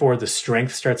 3 and 4, the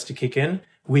strength starts to kick in.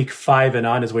 Week 5 and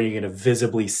on is where you're going to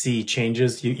visibly see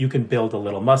changes. You can build a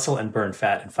little muscle and burn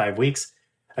fat in 5 weeks.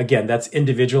 Again, that's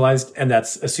individualized, and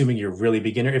that's assuming you're really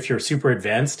beginner. If you're super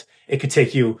advanced, it could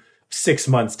take you 6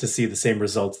 months to see the same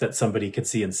results that somebody could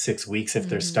see in 6 weeks if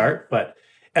they start. But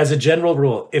as a general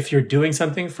rule, if you're doing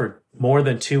something for more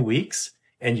than 2 weeks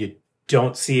and you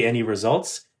don't see any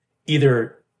results,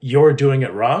 either you're doing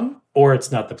it wrong or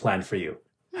it's not the plan for you.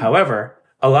 However,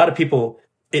 a lot of people,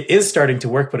 it is starting to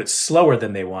work, but it's slower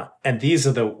than they want. And these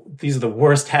are the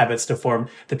worst habits to form.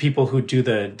 The people who do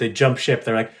the jump ship,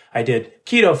 they're like, I did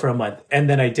keto for a month and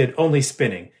then I did only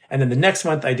spinning. And then the next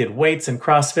month I did weights and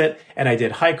CrossFit and I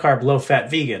did high carb, low fat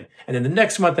vegan. And then the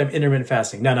next month I'm intermittent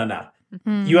fasting. No.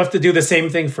 Mm-hmm. You have to do the same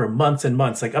thing for months and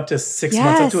months, like up to 6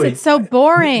 months. Up to it's so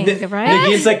boring, right?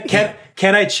 Nagine's like,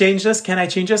 can I change this? Can I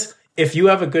change this? If you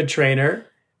have a good trainer,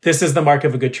 this is the mark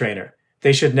of a good trainer.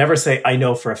 They should never say, I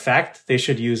know for a fact. They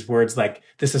should use words like,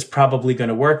 this is probably going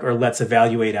to work, or let's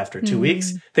evaluate after 2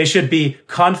 weeks. They should be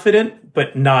confident,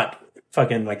 but not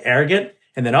fucking like arrogant.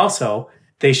 And then also,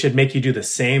 they should make you do the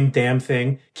same damn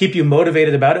thing, keep you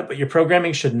motivated about it, but your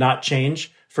programming should not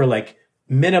change for like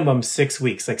minimum 6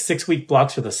 weeks. Like 6-week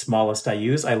blocks are the smallest I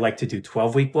use. I like to do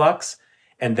 12-week blocks,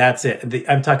 and that's it.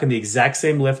 I'm talking the exact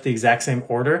same lift, the exact same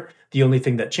order. The only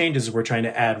thing that changes is we're trying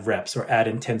to add reps or add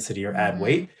intensity or add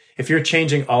weight. If you're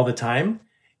changing all the time,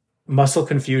 muscle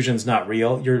confusion's not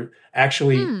real. You're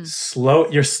actually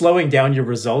you're slowing down your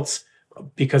results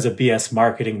because of BS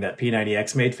marketing that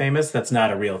P90X made famous. That's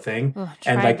not a real thing.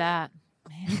 Tried that.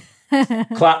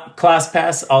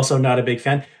 ClassPass, also not a big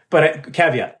fan. But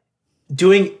caveat,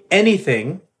 doing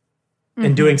anything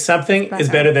and doing something is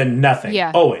better than nothing.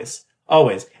 Yeah. Always.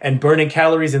 And burning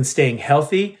calories and staying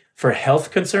healthy for health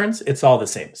concerns, it's all the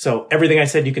same. So everything I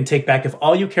said you can take back. If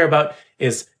all you care about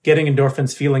is getting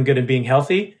endorphins, feeling good, and being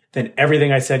healthy, then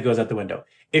everything I said goes out the window.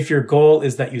 If your goal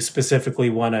is that you specifically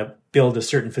want to build a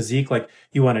certain physique, like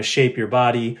you want to shape your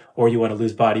body or you want to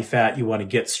lose body fat, you want to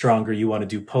get stronger, you want to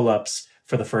do pull-ups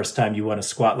for the first time, you want to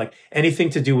squat, like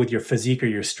anything to do with your physique or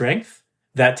your strength,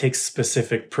 that takes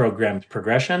specific programmed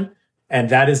progression. And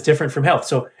that is different from health.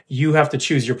 So you have to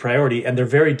choose your priority, and they're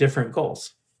very different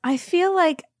goals. I feel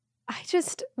like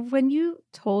when you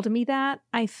told me that,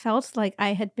 I felt like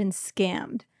I had been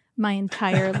scammed my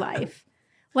entire life.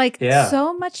 Like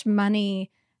so much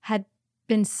money had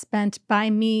been spent by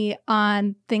me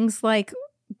on things like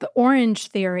the Orange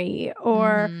Theory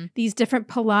or these different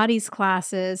Pilates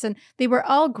classes. And they were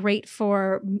all great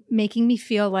for making me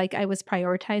feel like I was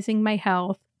prioritizing my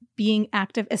health, being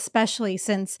active, especially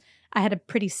since I had a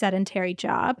pretty sedentary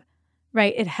job,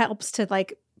 right? It helps to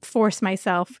like force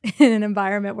myself in an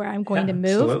environment where I'm going to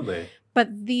move. Absolutely. But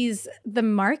the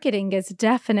marketing is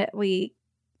definitely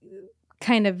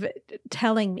kind of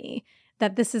telling me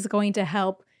that this is going to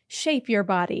help shape your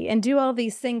body and do all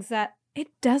these things that it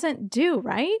doesn't do,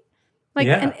 right? Like,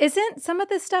 and isn't some of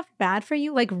this stuff bad for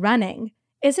you? Like running.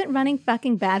 Isn't running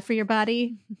fucking bad for your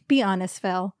body? Be honest,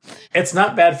 Phil. It's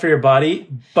not bad for your body,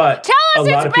 but tell us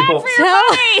a lot of people for your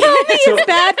body. Tell me it's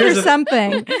bad for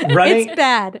something. Running, it's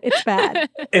bad. It's bad.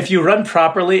 If you run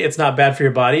properly, it's not bad for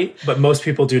your body, but most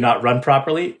people do not run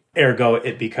properly. Ergo,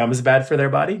 it becomes bad for their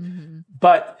body.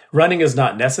 But running is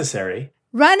not necessary.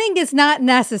 Running is not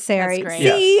necessary. That's great.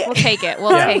 See? Yes. We'll take it.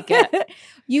 We'll take it.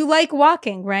 You like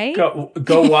walking, right? Go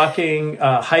walking,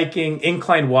 hiking,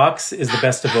 incline walks is the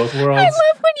best of both worlds. I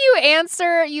love when you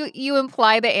answer, you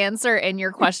imply the answer in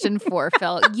your question for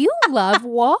Phil. You love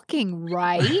walking,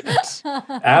 right?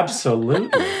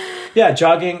 Absolutely. Yeah,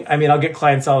 jogging. I mean, I'll get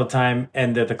clients all the time,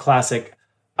 and the classic,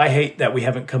 I hate that we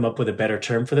haven't come up with a better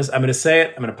term for this. I'm going to say it.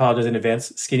 I'm going to apologize in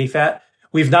advance. Skinny fat.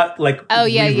 We've not like... Oh,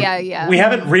 yeah. We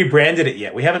haven't rebranded it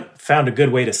yet. We haven't found a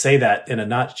good way to say that in a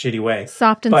not shitty way.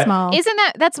 Soft and small. Isn't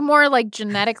that's more like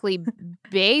genetically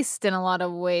based in a lot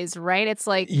of ways, right? It's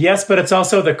like... Yes, but it's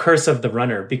also the curse of the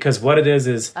runner, because what it is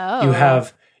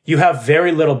you have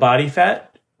very little body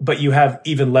fat, but you have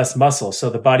even less muscle. So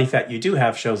the body fat you do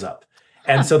have shows up.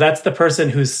 And so that's the person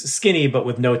who's skinny, but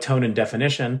with no tone and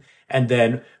definition. And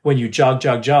then when you jog,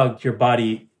 your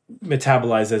body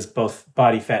metabolizes both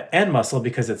body fat and muscle,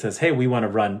 because it says, hey, we want to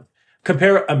run.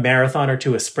 Compare a marathoner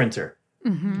to a sprinter.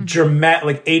 Dramatic,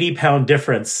 like 80-pound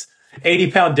difference,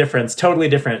 totally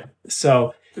different.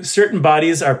 So certain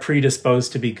bodies are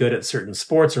predisposed to be good at certain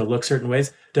sports or look certain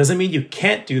ways. Doesn't mean you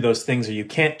can't do those things, or you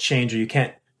can't change, or you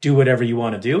can't do whatever you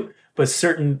want to do. But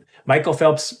Michael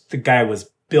Phelps, the guy was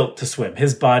built to swim.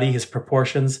 His body, his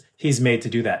proportions, he's made to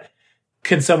do that.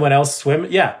 Can someone else swim?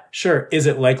 Yeah, sure. Is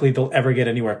it likely they'll ever get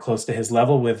anywhere close to his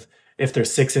level if they're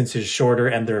 6 inches shorter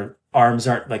and their arms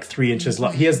aren't like 3 inches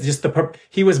long? He has just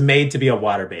he was made to be a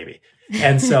water baby.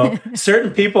 And so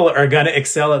certain people are going to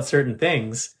excel at certain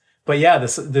things. But yeah,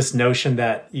 this notion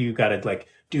that you got to like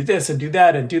do this and do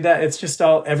that and do that. It's just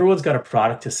everyone's got a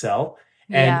product to sell.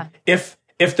 And if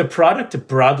the product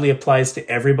broadly applies to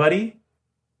everybody,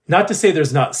 Not to say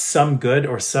there's not some good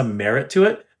or some merit to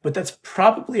it, but that's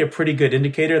probably a pretty good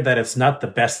indicator that it's not the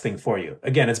best thing for you.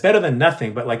 Again, it's better than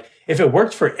nothing, but like if it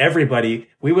worked for everybody,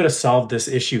 we would have solved this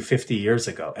issue 50 years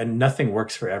ago, and nothing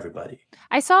works for everybody.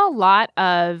 I saw a lot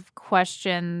of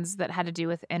questions that had to do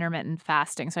with intermittent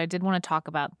fasting, so I did want to talk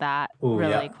about that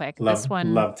really quick.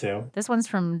 Love to. This one's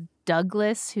from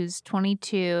Douglas, who's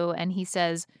 22, and he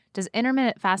says, does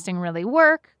intermittent fasting really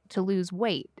work to lose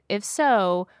weight? If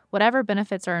so, whatever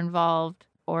benefits are involved,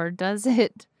 or does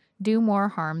it do more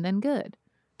harm than good?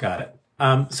 Got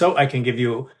it. So I can give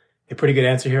you a pretty good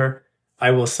answer here.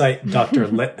 I will cite Dr.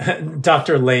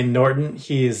 Dr. Lane Norton.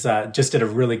 He's just did a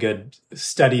really good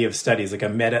study of studies, like a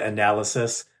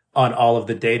meta-analysis on all of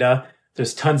the data.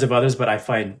 There's tons of others, but I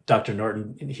find Dr.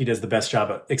 Norton, he does the best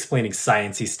job of explaining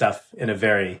sciencey stuff in a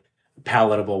very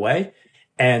palatable way.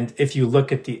 And if you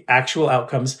look at the actual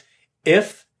outcomes,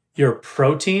 if your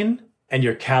protein and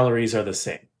your calories are the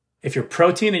same, if your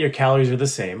protein and your calories are the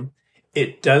same,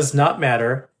 it does not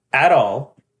matter at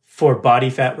all for body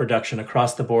fat reduction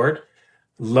across the board.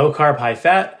 Low carb, high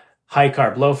fat, high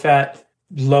carb, low fat,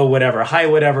 low whatever, high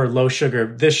whatever, low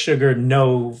sugar, this sugar,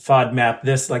 no FODMAP,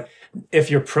 this. Like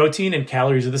if your protein and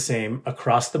calories are the same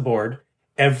across the board,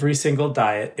 every single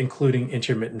diet, including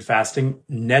intermittent fasting,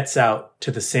 nets out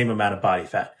to the same amount of body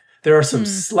fat. There are some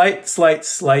slight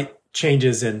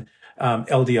changes in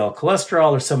LDL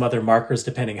cholesterol or some other markers,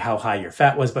 depending how high your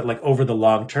fat was. But like over the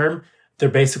long term, they're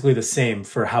basically the same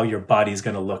for how your body's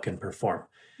going to look and perform.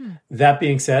 That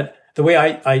being said, the way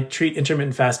I treat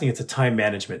intermittent fasting, it's a time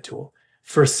management tool.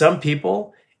 For some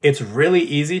people, it's really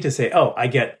easy to say, oh, I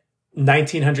get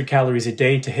 1,900 calories a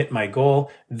day to hit my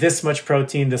goal, this much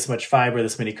protein, this much fiber,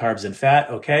 this many carbs and fat.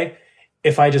 Okay.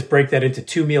 If I just break that into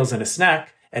 2 meals and a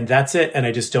snack and that's it, and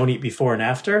I just don't eat before and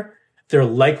after, their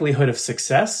likelihood of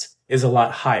success is a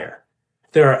lot higher.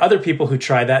 There are other people who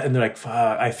try that and they're like,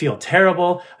 I feel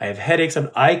terrible. I have headaches.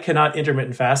 I cannot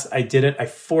intermittent fast. I did it. I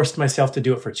forced myself to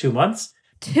do it for 2 months.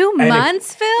 2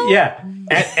 months, Phil? Yeah.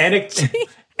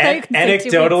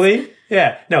 Anecdotally,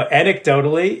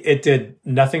 anecdotally, it did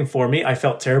nothing for me. I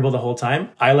felt terrible the whole time.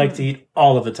 I like to eat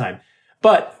all of the time.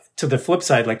 But to the flip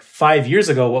side, like 5 years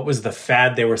ago, what was the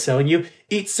fad they were selling you?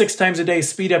 Eat 6 times a day,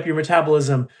 speed up your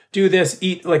metabolism, do this,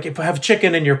 eat, like have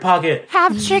chicken in your pocket.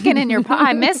 Have chicken in your pocket.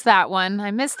 I missed that one.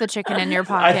 I missed the chicken in your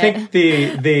pocket. I think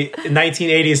the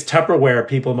 1980s Tupperware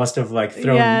people must have like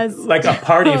thrown like a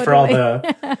party for all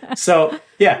the... So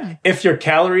yeah, if your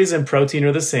calories and protein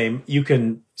are the same, you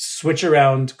can switch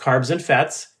around carbs and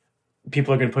fats.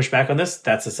 People are going to push back on this.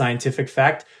 That's a scientific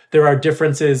fact. There are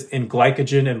differences in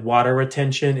glycogen and water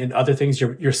retention and other things.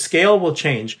 Your scale will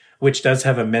change, which does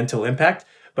have a mental impact,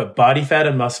 but body fat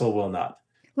and muscle will not.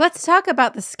 Let's talk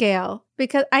about the scale,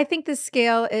 because I think the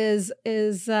scale is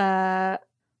a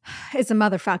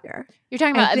motherfucker. You're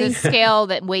talking about the scale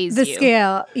that weighs you. The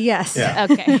scale, yes. Yeah.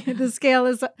 Okay. The scale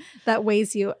is that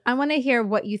weighs you. I want to hear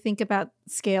what you think about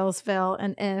scales, Phil,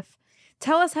 and if.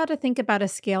 Tell us how to think about a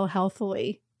scale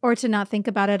healthily or to not think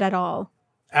about it at all.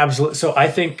 Absolutely. So I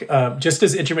think just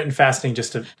as intermittent fasting,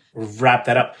 just to wrap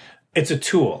that up, it's a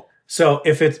tool. So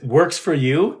if it works for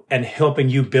you and helping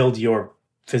you build your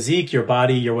physique, your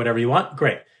body, your whatever you want,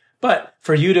 great. But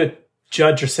for you to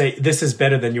judge or say this is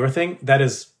better than your thing, that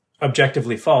is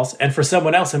objectively false. And for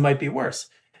someone else, it might be worse.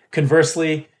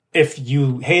 Conversely, if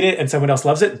you hate it and someone else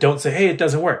loves it, don't say, hey, it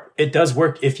doesn't work. It does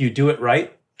work if you do it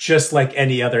right, just like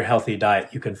any other healthy diet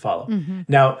you can follow. Mm-hmm.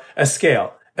 Now, a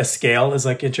scale is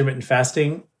like intermittent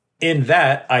fasting. In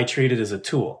that, I treat it as a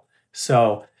tool.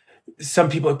 So some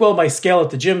people are like, well, my scale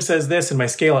at the gym says this and my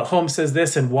scale at home says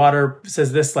this and water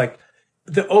says this. Like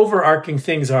the overarching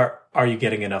things are you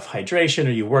getting enough hydration?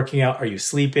 Are you working out? Are you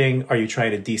sleeping? Are you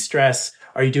trying to de-stress?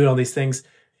 Are you doing all these things?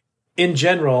 In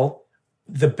general,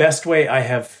 the best way I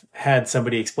have had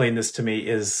somebody explain this to me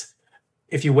is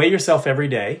if you weigh yourself every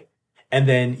day and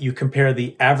then you compare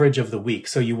the average of the week.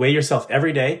 So you weigh yourself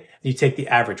every day and you take the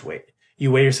average weight.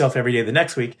 You weigh yourself every day the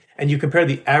next week and you compare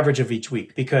the average of each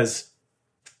week, because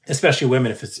especially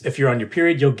women, if you're on your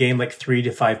period, you'll gain like 3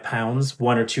 to 5 pounds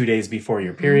 1 or 2 days before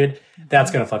your period.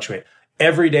 That's going to fluctuate.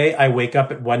 Every day I wake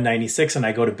up at 196 and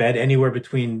I go to bed anywhere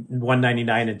between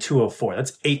 199 and 204.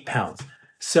 That's 8 pounds.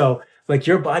 So like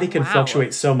your body can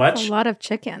fluctuate so much. A lot of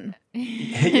chicken.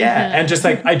 Yeah. And just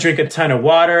like I drink a ton of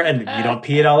water and you don't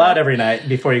pee it all out every night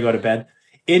before you go to bed.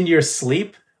 In your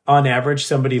sleep, on average,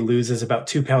 somebody loses about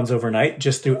 2 pounds overnight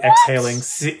just through exhaling.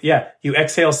 You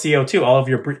exhale CO2. All of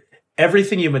your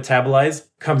everything you metabolize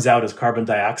comes out as carbon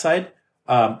dioxide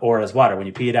or as water when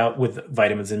you pee it out with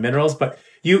vitamins and minerals. But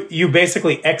you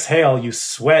basically exhale, you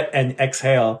sweat and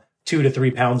exhale 2 to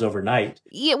 3 pounds overnight.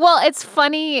 Yeah, well, it's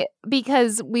funny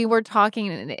because we were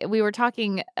talking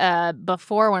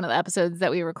before one of the episodes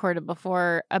that we recorded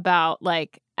before about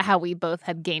like how we both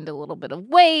had gained a little bit of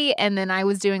weight, and then I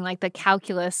was doing like the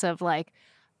calculus of like,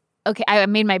 okay, I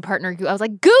made my partner I was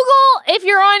like, Google if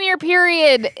you're on your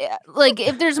period, like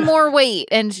if there's more weight.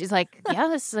 And she's like, yeah,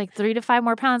 this is like 3 to 5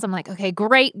 more pounds. I'm like, okay,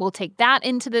 great. We'll take that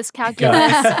into this calculus.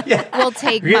 Yeah. We'll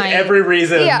take every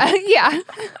reason. Yeah.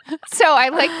 So I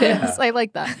like this. Yeah. I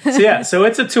like that. So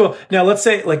it's a tool. Now, let's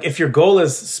say like if your goal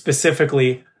is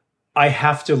specifically, I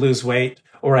have to lose weight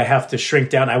or I have to shrink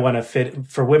down. I want to fit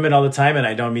for women all the time. And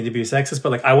I don't mean to be sexist,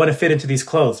 but like, I want to fit into these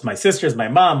clothes. My sisters, my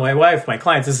mom, my wife, my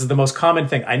clients, this is the most common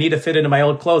thing. I need to fit into my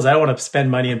old clothes. I don't want to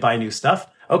spend money and buy new stuff.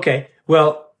 Okay.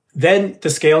 Well, then the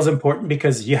scale is important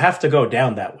because you have to go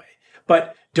down that way.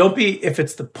 But don't be, if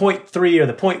it's the 0.3 or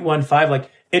the 0.15, like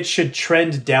it should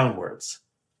trend downwards.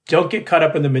 Don't get caught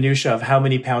up in the minutia of how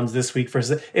many pounds this week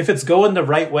versus if it's going the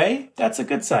right way, that's a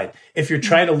good sign. If you're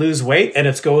trying to lose weight and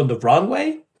it's going the wrong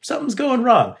way, something's going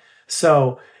wrong.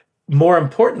 So more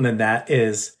important than that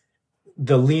is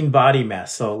the lean body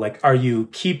mass. So like, are you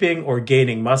keeping or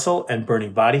gaining muscle and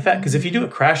burning body fat? Because if you do a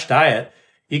crash diet,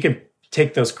 you can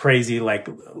take those crazy like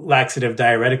laxative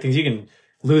diuretic things. You can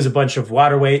lose a bunch of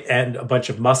water weight and a bunch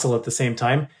of muscle at the same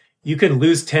time. You can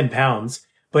lose 10 pounds,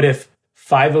 but if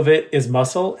 5 of it is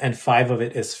muscle and 5 of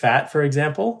it is fat, for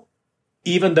example,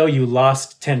 even though you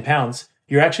lost 10 pounds,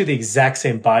 you're actually the exact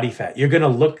same body fat. You're going to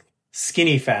look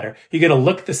skinny fatter. You're going to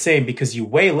look the same because you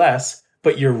weigh less,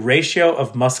 but your ratio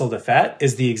of muscle to fat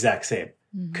is the exact same.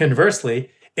 Mm-hmm. Conversely,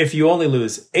 if you only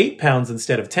lose 8 pounds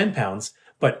instead of 10 pounds,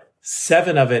 but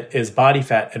 7 of it is body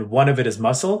fat and 1 of it is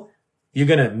muscle, you're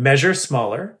going to measure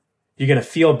smaller. You're going to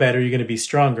feel better. You're going to be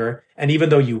stronger. And even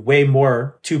though you weigh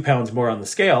more, 2 pounds more on the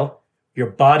scale, your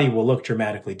body will look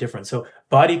dramatically different. So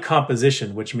body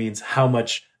composition, which means how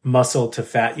much muscle to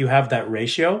fat you have, that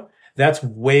ratio, that's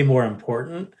way more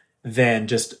important than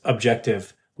just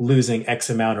objective losing X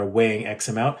amount or weighing X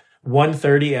amount.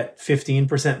 130 at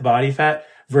 15% body fat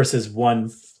versus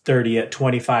 130 at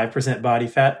 25% body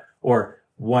fat, or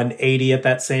 180 at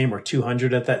that same, or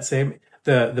 200 at that same.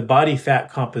 The body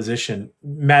fat composition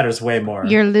matters way more.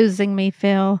 You're losing me,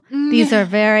 Phil. These are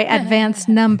very advanced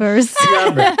numbers.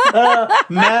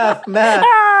 Math.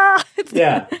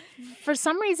 Yeah. For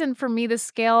some reason, for me, the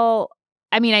scale,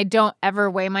 I mean, I don't ever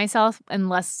weigh myself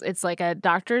unless it's like a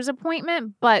doctor's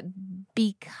appointment, but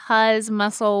because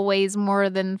muscle weighs more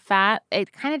than fat,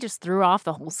 it kind of just threw off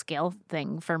the whole scale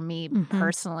thing for me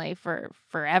personally for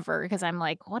forever, because I'm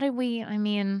like,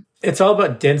 it's all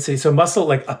about density. So muscle,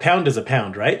 like a pound is a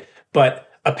pound, right? But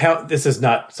a pound, this is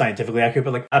not scientifically accurate,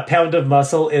 but like a pound of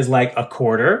muscle is like a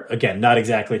quarter. Again, not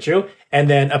exactly true. And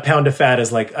then a pound of fat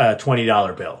is like a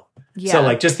 $20 bill. Yeah. So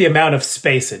like just the amount of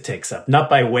space it takes up, not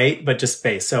by weight, but just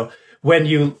space. So when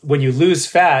you lose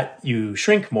fat, you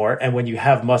shrink more. And when you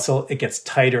have muscle, it gets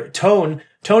tighter. Tone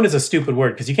is a stupid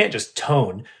word because you can't just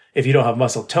tone if you don't have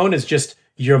muscle. Tone is just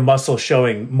your muscle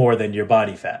showing more than your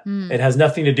body fat. It has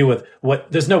nothing to do with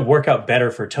there's no workout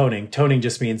better for toning. Toning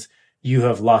just means you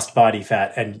have lost body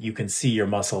fat and you can see your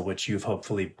muscle, which you've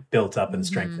hopefully built up and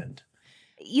strengthened.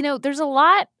 You know, there's a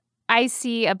lot I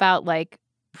see about like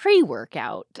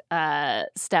pre-workout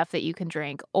stuff that you can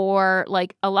drink, or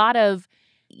like a lot of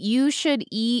you should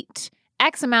eat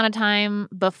X amount of time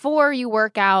before you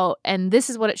work out, and this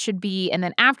is what it should be, and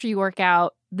then after you work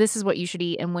out, this is what you should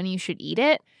eat and when you should eat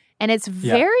it. And it's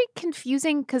very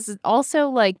confusing because also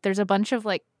like there's a bunch of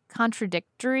like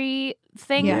contradictory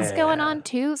things going on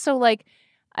too. So like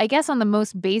I guess on the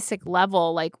most basic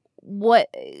level, like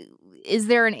what is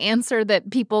there an answer that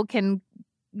people can,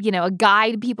 a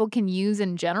guide people can use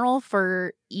in general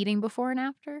for eating before and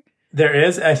after? There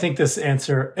is. I think this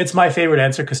answer, it's my favorite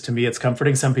answer because to me it's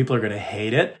comforting. Some people are going to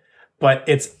hate it, but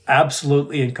it's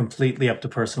absolutely and completely up to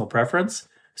personal preference.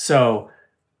 So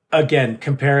again,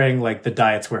 comparing like the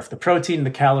diets where if the protein and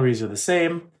the calories are the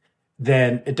same,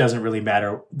 then it doesn't really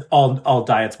matter. All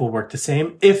diets will work the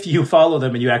same if you follow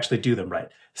them and you actually do them right.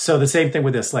 So the same thing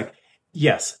with this, like,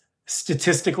 yes,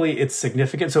 statistically it's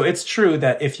significant. So it's true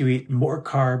that if you eat more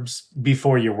carbs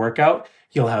before your workout,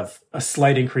 you'll have a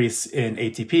slight increase in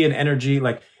ATP and energy.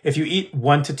 Like if you eat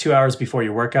 1 to 2 hours before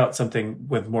your workout, something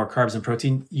with more carbs and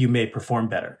protein, you may perform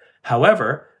better.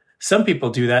 However, some people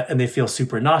do that and they feel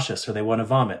super nauseous or they want to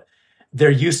vomit. There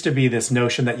used to be this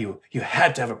notion that you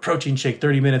had to have a protein shake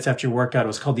 30 minutes after your workout. It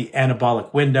was called the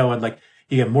anabolic window. And like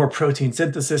you get more protein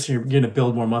synthesis and you're going to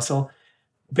build more muscle.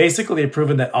 Basically, they've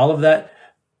proven that all of that,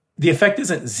 the effect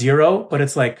isn't zero, but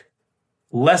it's like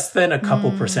less than a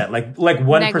couple percent, like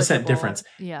 1% difference.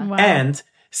 Yeah. Wow. And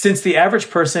since the average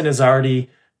person is already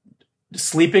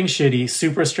sleeping shitty,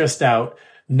 super stressed out,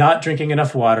 not drinking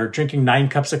enough water, drinking 9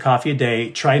 cups of coffee a day,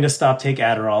 trying to take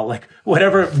Adderall, like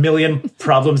whatever million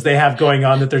problems they have going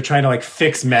on that they're trying to like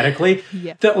fix medically.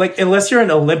 That like, unless you're an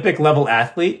Olympic level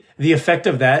athlete, the effect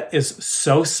of that is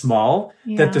so small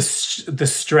that the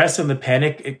stress and the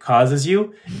panic it causes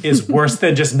you is worse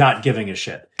than just not giving a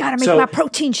shit. Gotta make my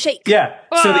protein shake. Yeah.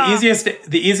 So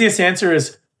the easiest answer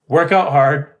is work out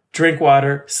hard, drink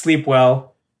water, sleep well,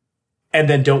 and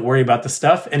then don't worry about the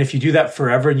stuff. And if you do that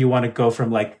forever and you want to go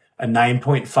from like a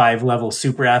 9.5 level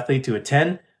super athlete to a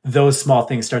 10, those small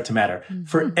things start to matter.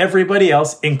 For everybody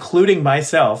else, including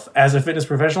myself as a fitness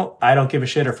professional, I don't give a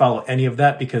shit or follow any of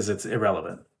that because it's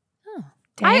irrelevant.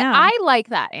 I like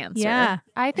that answer. Yeah.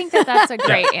 I think that's a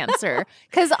great answer.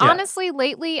 Because honestly,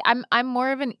 lately, I'm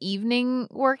more of an evening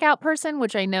workout person,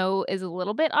 which I know is a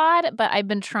little bit odd, but I've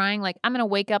been trying, like, I'm going to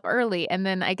wake up early. And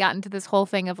then I got into this whole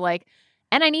thing of like,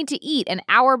 and I need to eat an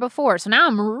hour before. So now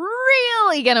I'm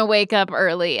really going to wake up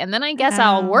early. And then I guess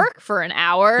I'll work for an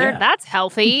hour. Yeah. That's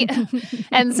healthy.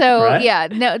 And so,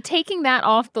 taking that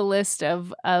off the list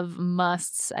of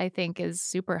musts, I think is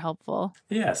super helpful.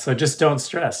 Yeah. So just don't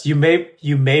stress. You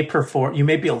may perform, you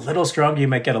may be a little stronger. You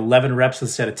might get 11 reps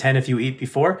instead of 10 if you eat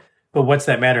before. But what's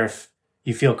that matter if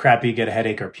you feel crappy, get a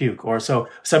headache or puke? Or so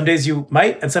some days you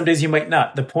might and some days you might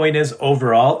not. The point is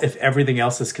overall, if everything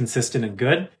else is consistent and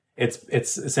good,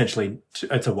 it's essentially,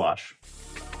 it's a wash.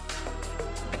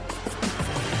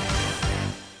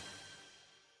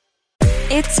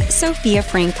 It's Sophia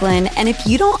Franklin, and if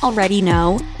you don't already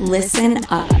know, listen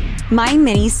up. My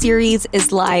mini-series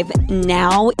is live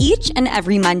now, each and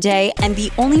every Monday, and the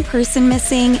only person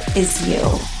missing is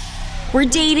you. We're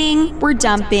dating, we're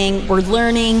dumping, we're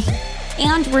learning,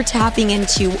 and we're tapping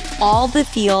into all the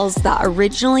feels that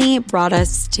originally brought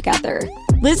us together.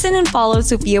 Listen and follow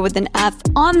Sophia with an F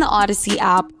on the Odyssey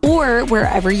app or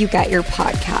wherever you get your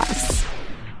podcasts.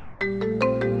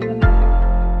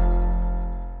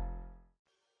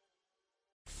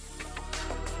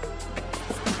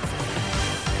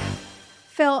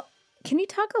 Phil, can you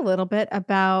talk a little bit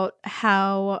about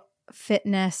how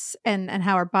fitness and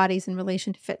how our bodies in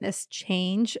relation to fitness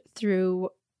change through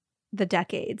the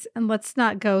decades? And let's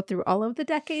not go through all of the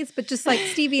decades, but just like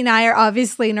Stevie and I are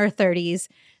obviously in our 30s.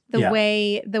 The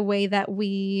way that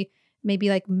we maybe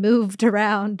like moved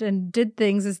around and did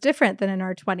things is different than in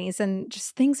our 20s, and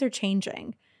just things are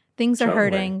changing. Things are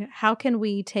hurting. How can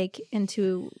we take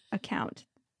into account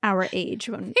our age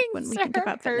when we think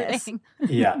about fitness?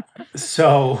 Yeah.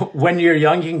 So when you're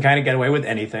young, you can kind of get away with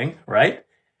anything, right?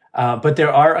 But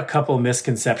there are a couple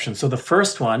misconceptions. So the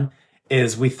first one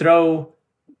is we throw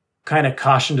kind of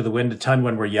caution to the wind a ton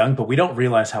when we're young, but we don't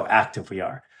realize how active we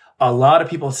are. A lot of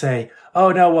people say,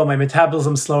 oh no, well, my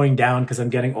metabolism's slowing down because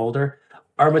I'm getting older.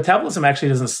 Our metabolism actually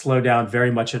doesn't slow down very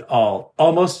much at all,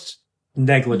 almost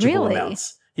negligible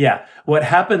amounts. Yeah. What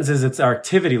happens is it's our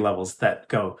activity levels that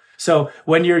go. So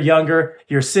when you're younger,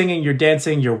 you're singing, you're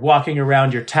dancing, you're walking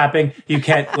around, you're tapping. You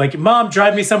can't like, Mom,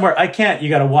 drive me somewhere. I can't. You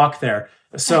got to walk there.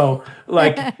 So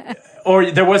like, or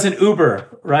there wasn't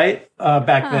Uber, right?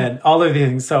 Back then, all of these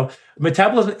things. So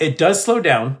metabolism, it does slow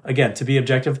down, again, to be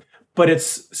objective, but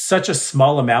it's such a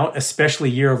small amount, especially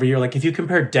year over year. Like if you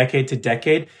compare decade to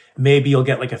decade, maybe you'll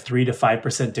get like a 3 to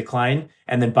 5% decline.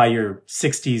 And then by your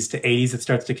 60s to 80s, it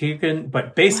starts to kick in.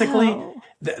 But basically,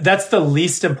 that's the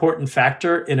least important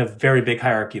factor in a very big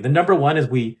hierarchy. The number one is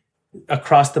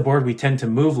across the board, we tend to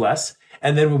move less.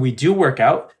 And then when we do work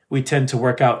out, we tend to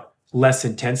work out less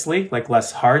intensely, like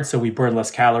less hard. So we burn less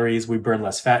calories, we burn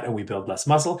less fat, and we build less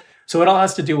muscle. So it all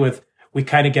has to do with, we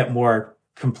kind of get more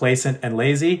complacent and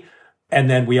lazy. And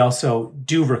then we also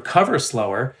do recover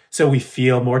slower. So we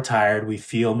feel more tired. We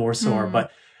feel more sore.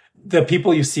 But the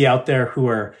people you see out there who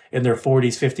are in their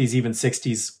 40s, 50s, even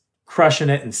 60s, crushing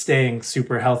it and staying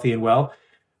super healthy and well,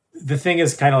 the thing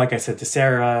is kind of like I said to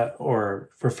Sarah or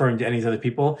referring to any other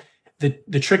people,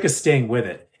 the trick is staying with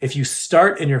it. If you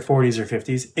start in your 40s or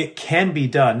 50s, it can be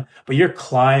done, but you're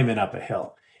climbing up a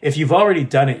hill. If you've already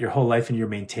done it your whole life and you're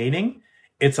maintaining,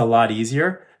 it's a lot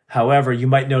easier. However, you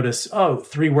might notice, 3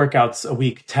 workouts a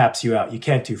week taps you out. You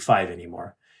can't do 5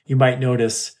 anymore. You might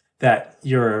notice that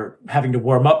you're having to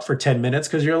warm up for 10 minutes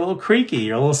because you're a little creaky,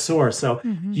 you're a little sore. So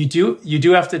you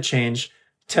do have to change.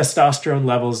 Testosterone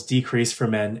levels decrease for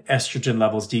men, estrogen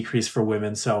levels decrease for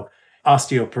women. So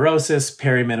osteoporosis,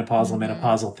 perimenopausal,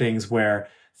 menopausal things where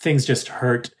things just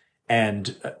hurt.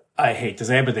 And I hate to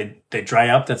say it, but they dry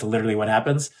up. That's literally what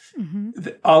happens.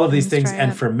 All of these things.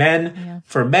 And for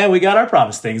men, we got our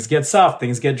problems. Things get soft,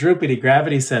 things get droopy,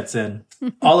 gravity sets in.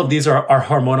 All of these are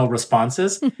hormonal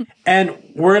responses. And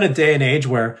we're in a day and age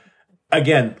where,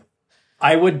 again,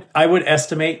 I would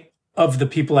estimate of the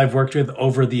people I've worked with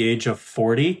over the age of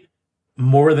 40,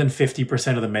 more than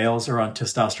 50% of the males are on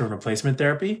testosterone replacement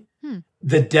therapy.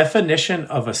 The definition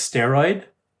of a steroid,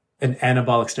 an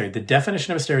anabolic steroid, the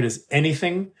definition of a steroid is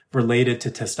anything related to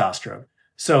testosterone.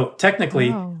 So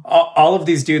technically, all of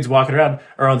these dudes walking around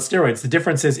are on steroids. The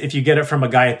difference is if you get it from a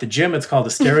guy at the gym, it's called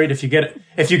a steroid. If you get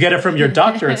it from your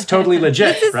doctor, it's totally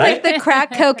legit, This is right? like the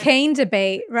crack cocaine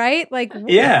debate, right? Like,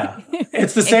 Yeah,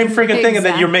 it's the same freaking thing, and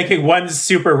then you're making one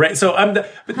super so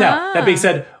but now that being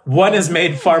said, one is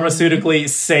made pharmaceutically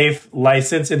safe,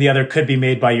 licensed, and the other could be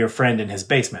made by your friend in his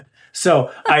basement.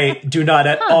 So I do not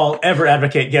at all ever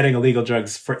advocate getting illegal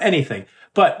drugs for anything.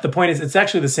 But the point is, it's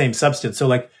actually the same substance. So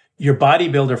like your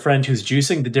bodybuilder friend who's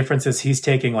juicing, the difference is he's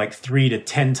taking like 3 to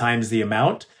 10 times the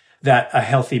amount that a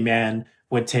healthy man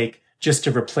would take just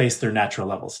to replace their natural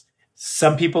levels.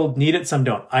 Some people need it, some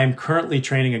don't. I'm currently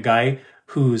training a guy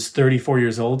who's 34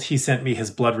 years old. He sent me his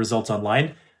blood results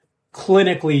online.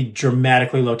 Clinically,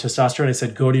 dramatically low testosterone. I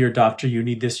said, go to your doctor. You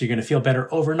need this. You're going to feel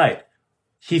better overnight.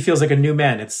 He feels like a new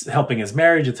man. It's helping his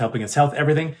marriage. It's helping his health,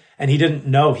 everything. And he didn't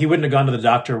know. He wouldn't have gone to the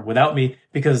doctor without me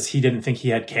because he didn't think he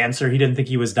had cancer. He didn't think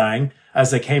he was dying. I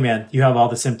was like, hey, man, you have all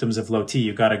the symptoms of low T.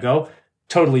 You got to go.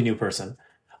 Totally new person.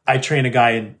 I train a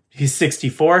guy and he's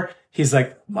 64. He's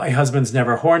like, my husband's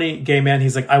never horny. Gay man.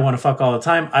 He's like, I want to fuck all the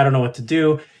time. I don't know what to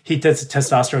do. He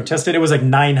testosterone tested. It was like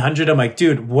 900. I'm like,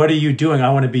 dude, what are you doing?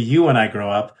 I want to be you when I grow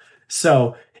up.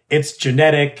 So it's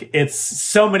genetic. It's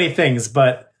so many things,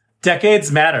 but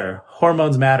decades matter.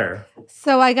 Hormones matter.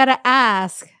 So I got to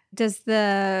ask, does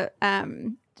the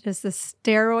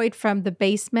steroid from the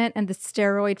basement and the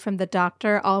steroid from the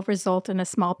doctor all result in a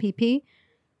small PP?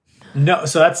 No,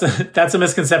 so that's a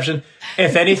misconception.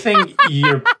 If anything,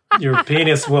 your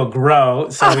penis will grow.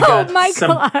 So we got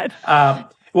God.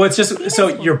 Well, it's just so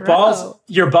your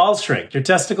balls shrink. Your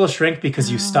testicles shrink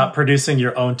because you stop producing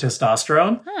your own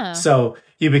testosterone. So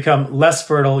you become less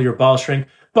fertile. Your balls shrink.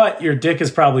 But your dick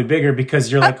is probably bigger because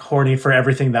you're like horny for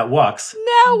everything that walks.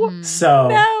 No.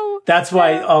 So that's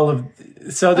why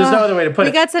so there's no other way to put it.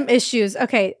 We got some issues.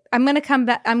 Okay. I'm going to come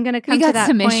back. I'm going to come to that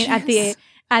point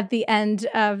at the end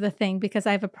of the thing because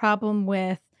I have a problem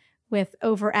with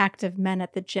overactive men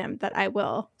at the gym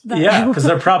because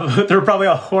they're probably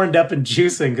all horned up and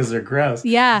juicing because they're gross.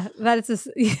 Yeah,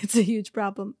 it's a huge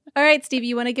problem. All right, Steve,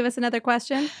 you want to give us another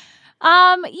question?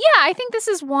 Yeah, I think this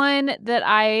is one that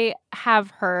I have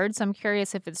heard, so I'm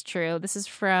curious if it's true. This is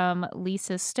from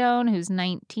Lisa Stone, who's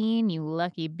 19, you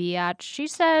lucky biatch. She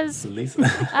says,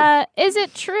 is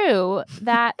it true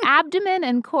that abdomen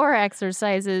and core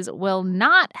exercises will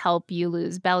not help you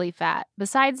lose belly fat?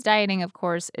 Besides dieting, of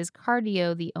course, is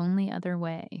cardio the only other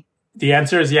way? The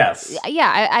answer is yes.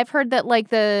 Yeah, I've heard that,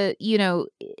 like,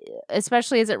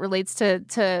 especially as it relates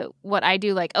to what I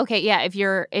do, like, okay, yeah,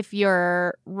 if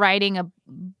you're riding a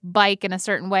bike in a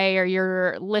certain way or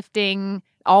you're lifting,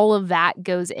 all of that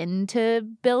goes into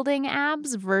building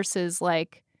abs versus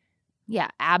like, yeah,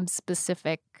 ab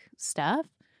specific stuff.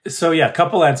 So yeah, a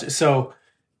couple answers. So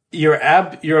your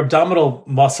abdominal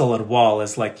muscle and wall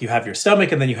is like you have your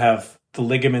stomach and then you have the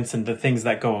ligaments and the things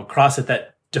that go across it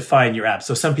that define your abs.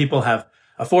 So some people have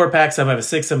a 4-pack, some have a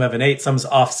 6, some have an 8, some's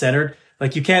off-centered.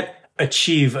 Like you can't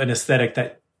achieve an aesthetic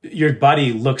that your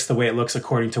body looks the way it looks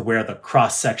according to where the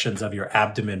cross sections of your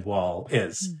abdomen wall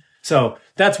is. So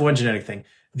that's one genetic thing.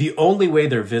 The only way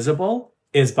they're visible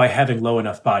is by having low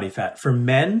enough body fat. For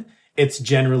men, it's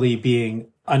generally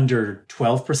being under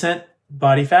 12%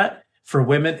 body fat. For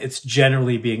women, it's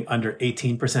generally being under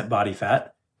 18% body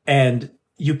fat. And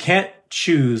you can't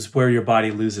choose where your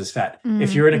body loses fat.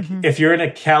 If you're in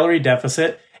a calorie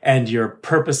deficit and you're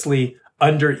purposely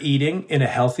under eating in a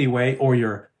healthy way, or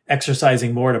you're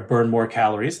exercising more to burn more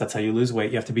calories, that's how you lose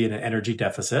weight. You have to be in an energy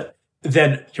deficit.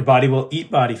 Then your body will eat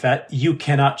body fat. You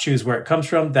cannot choose where it comes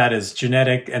from. That is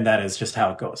genetic, and that is just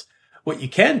how it goes. What you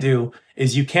can do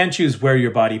is you can choose where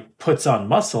your body puts on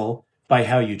muscle by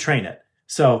how you train it.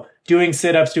 So doing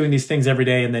sit-ups, doing these things every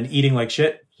day, and then eating like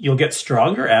shit, you'll get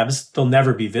stronger abs. They'll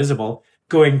never be visible.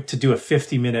 Going to do a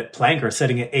 50-minute plank or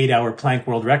setting an 8-hour plank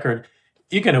world record,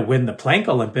 you're going to win the plank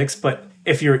Olympics. But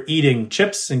if you're eating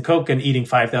chips and Coke and eating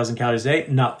 5,000 calories a day,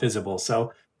 not visible.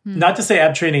 So not to say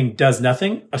ab training does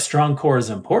nothing. A strong core is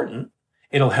important.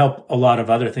 It'll help a lot of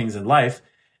other things in life.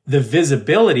 The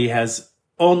visibility has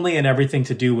only and everything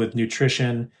to do with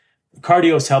nutrition.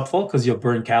 Cardio is helpful because you'll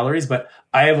burn calories, but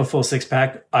I have a full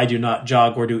 6-pack. I do not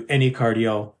jog or do any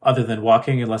cardio other than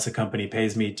walking unless a company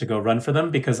pays me to go run for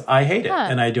them because I hate it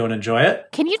and I don't enjoy it.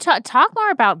 Can you talk more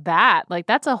about that? Like,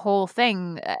 that's a whole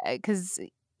thing because,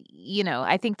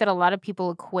 I think that a lot of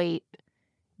people equate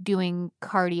doing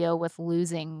cardio with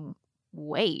losing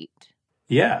weight.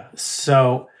 Yeah.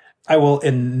 So I will,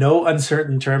 in no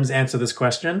uncertain terms, answer this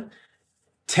question.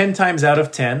 10 times out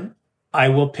of 10, I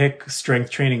will pick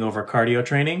strength training over cardio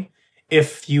training.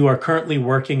 If you are currently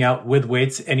working out with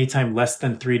weights anytime less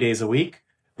than 3 days a week,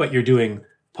 but you're doing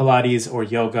Pilates or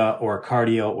yoga or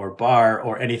cardio or bar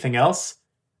or anything else,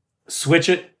 switch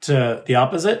it to the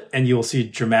opposite and you will see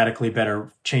dramatically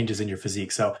better changes in your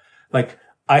physique. So like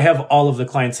I have all of the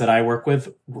clients that I work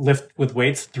with lift with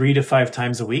weights 3 to 5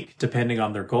 times a week, depending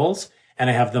on their goals. And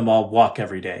I have them all walk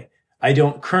every day. I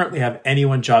don't currently have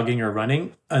anyone jogging or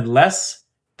running unless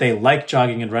they like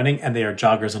jogging and running and they are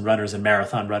joggers and runners and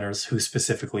marathon runners who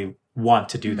specifically want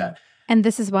to do that. And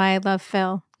this is why I love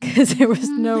Phil, because there was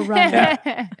no running.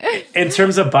 Yeah. In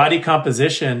terms of body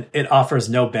composition, it offers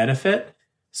no benefit.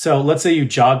 So let's say you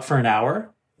jog for an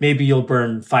hour, maybe you'll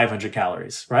burn 500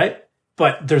 calories, right?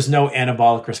 But there's no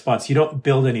anabolic response. You don't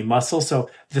build any muscle. So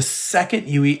the second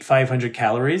you eat 500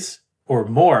 calories or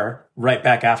more right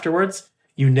back afterwards,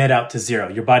 you net out to zero.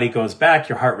 Your body goes back,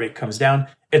 your heart rate comes down.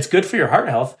 It's good for your heart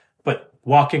health, but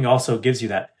walking also gives you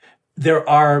that. There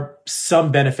are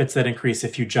some benefits that increase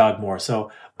if you jog more.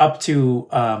 So up to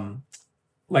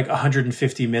like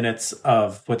 150 minutes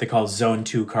of what they call zone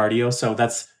 2 cardio. So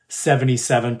that's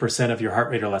 77% of your heart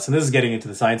rate or less. And this is getting into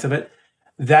the science of it.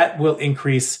 That will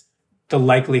increase the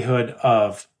likelihood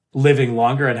of living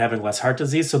longer and having less heart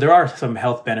disease. So there are some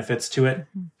health benefits to it,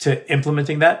 to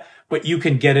implementing that. But you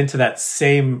can get into that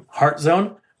same heart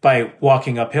zone by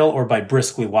walking uphill or by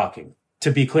briskly walking.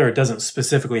 To be clear, it doesn't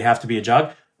specifically have to be a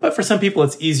jog, but for some people,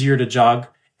 it's easier to jog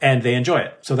and they enjoy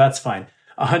it. So that's fine.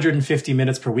 150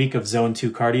 minutes per week of zone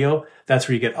 2 cardio, that's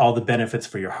where you get all the benefits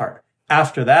for your heart.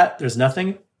 After that, there's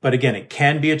nothing. But again, it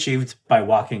can be achieved by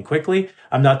walking quickly.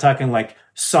 I'm not talking like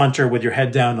saunter with your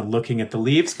head down and looking at the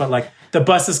leaves, but like the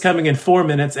bus is coming in 4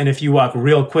 minutes and if you walk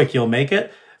real quick, you'll make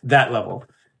it. That level.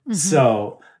 Mm-hmm.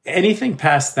 So anything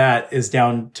past that is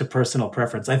down to personal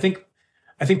preference. I think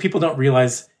people don't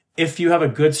realize if you have a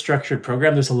good structured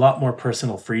program, there's a lot more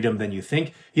personal freedom than you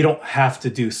think. You don't have to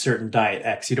do certain diet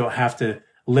X. You don't have to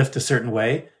lift a certain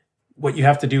way. What you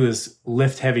have to do is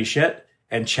lift heavy shit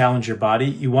and challenge your body.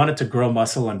 You want it to grow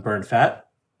muscle and burn fat.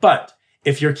 But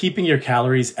if you're keeping your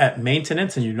calories at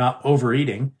maintenance and you're not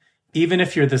overeating, even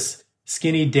if you're this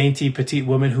skinny, dainty, petite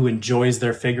woman who enjoys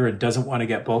their figure and doesn't want to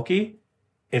get bulky,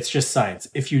 it's just science.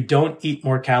 If you don't eat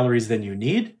more calories than you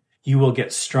need, you will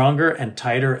get stronger and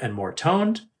tighter and more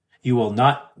toned. You will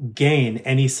not gain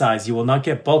any size. You will not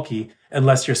get bulky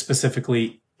unless you're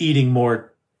specifically eating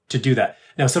more to do that.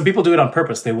 Now, some people do it on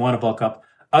purpose. They want to bulk up.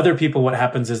 Other people, what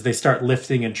happens is they start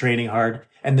lifting and training hard,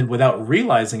 and then without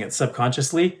realizing it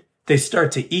subconsciously, they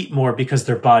start to eat more because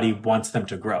their body wants them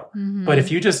to grow. Mm-hmm. But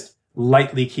if you just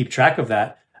lightly keep track of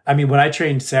that, I mean, when I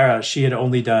trained Sarah, she had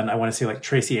only done, I want to say like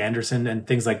Tracy Anderson and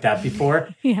things like that before.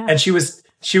 Yeah. And she was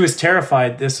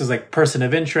terrified. This was like Person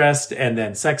of Interest, and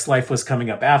then Sex Life was coming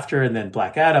up after, and then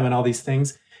Black Adam and all these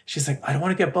things. She's like, I don't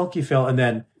want to get bulky, Phil. And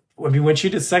then, I mean, when she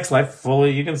did Sex Life,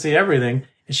 fully, you can see everything.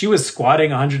 And she was squatting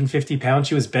 150 pounds.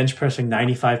 She was bench pressing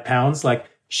 95 pounds. Like,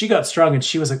 she got strong and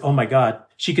she was like, oh my God,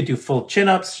 she could do full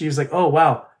chin-ups. She was like, oh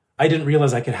wow, I didn't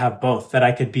realize I could have both, that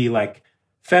I could be like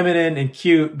feminine and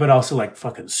cute, but also like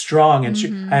fucking strong. And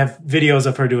I have videos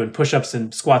of her doing push-ups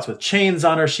and squats with chains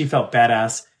on her. She felt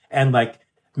badass. And like,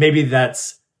 maybe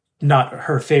that's not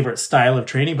her favorite style of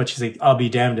training, but she's like, I'll be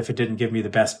damned if it didn't give me the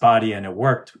best body and it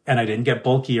worked. And I didn't get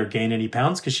bulky or gain any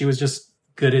pounds because she was just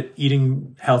good at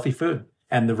eating healthy food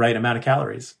and the right amount of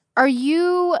calories. Are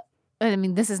you, I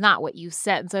mean, this is not what you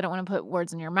said, so I don't want to put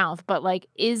words in your mouth, but like,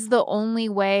 is the only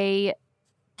way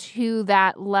to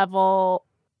that level,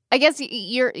 I guess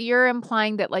you're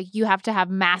implying that like you have to have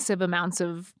massive amounts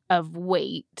of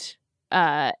weight.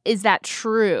 Is that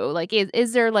true? Like,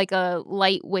 is there like a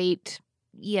lightweight,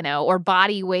 or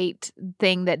body weight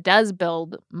thing that does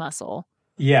build muscle?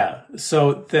 Yeah.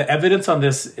 So the evidence on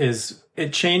this is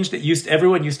it changed.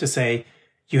 Everyone used to say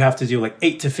you have to do like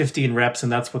 8 to 15 reps, and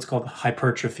that's what's called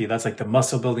hypertrophy. That's like the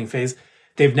muscle building phase.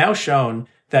 They've now shown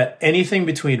that anything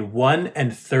between 1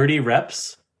 and 30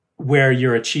 reps where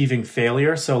you're achieving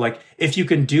failure. So like if you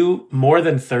can do more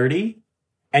than 30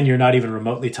 and you're not even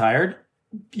remotely tired,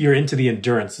 you're into the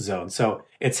endurance zone. So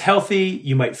it's healthy.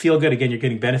 You might feel good. Again, you're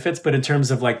getting benefits, but in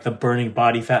terms of like the burning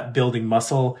body fat, building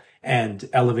muscle and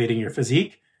elevating your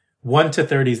physique, 1 to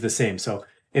 30 is the same. So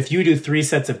if you do 3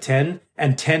 sets of 10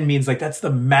 and 10 means like that's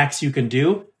the max you can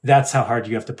do, that's how hard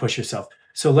you have to push yourself.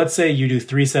 So let's say you do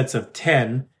 3 sets of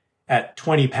 10 at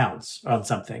 20 pounds on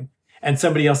something. And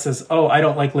somebody else says, oh, I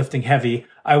don't like lifting heavy.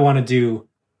 I want to do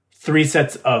 3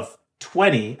 sets of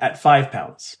 20 at 5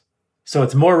 pounds. So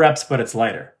it's more reps, but it's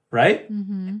lighter. right?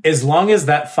 As long as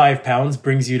that 5 pounds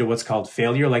brings you to what's called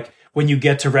failure, like when you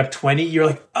get to rep 20, you're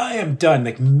like, I am done.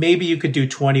 Like maybe you could do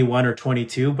 21 or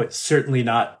 22, but certainly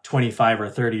not 25 or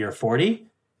 30 or 40.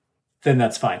 Then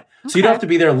that's fine. Okay. So you don't have to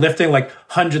be there lifting like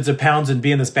hundreds of pounds and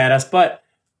being this badass. But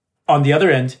on the other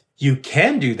end, you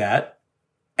can do that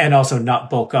and also not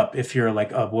bulk up if you're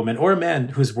like a woman or a man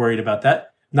who's worried about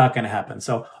that. Not going to happen.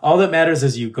 So all that matters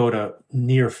is you go to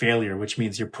near failure, which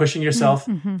means you're pushing yourself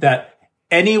that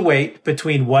any weight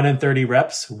between 1 and 30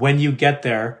 reps, when you get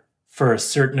there for a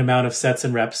certain amount of sets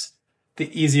and reps, the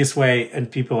easiest way,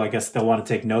 and people, I guess they'll want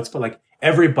to take notes, but like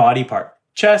every body part,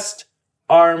 chest,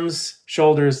 arms,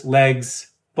 shoulders,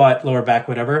 legs, butt, lower back,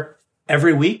 whatever,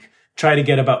 every week, try to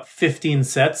get about 15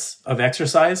 sets of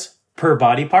exercise per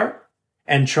body part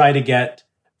and try to get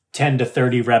 10 to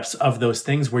 30 reps of those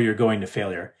things where you're going to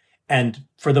failure. And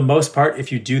for the most part,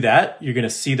 if you do that, you're going to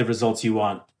see the results you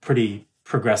want pretty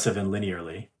progressive and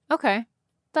linearly. Okay.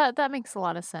 That makes a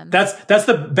lot of sense. That's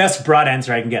the best broad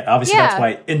answer I can get. Obviously, that's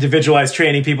why individualized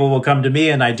training people will come to me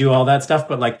and I do all that stuff.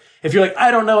 But like, if you're like,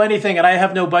 I don't know anything and I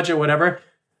have no budget, whatever,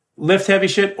 lift heavy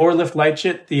shit or lift light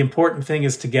shit. The important thing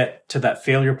is to get to that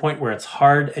failure point where it's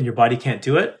hard and your body can't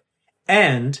do it.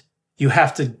 And you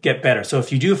have to get better. So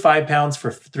if you do 5 pounds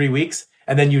for 3 weeks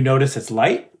and then you notice it's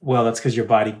light, well, that's because your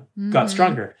body got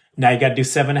stronger. Now you got to do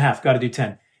 7.5, got to do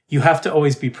 10. You have to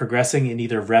always be progressing in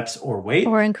either reps or weight.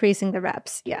 Or increasing the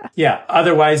reps, yeah. Yeah,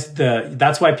 otherwise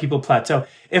that's why people plateau.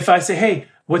 If I say, hey,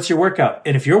 what's your workout?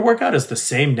 And if your workout is the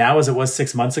same now as it was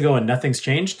 6 months ago and nothing's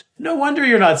changed, no wonder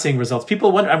you're not seeing results.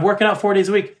 People wonder, I'm working out 4 days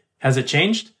a week. Has it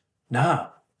changed? Nah.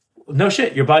 No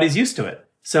shit, your body's used to it.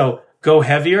 So go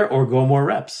heavier or go more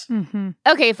reps.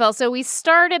 Okay, Phil, so we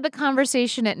started the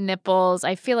conversation at nipples.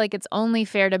 I feel like it's only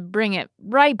fair to bring it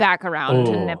right back around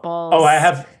to nipples. Oh, I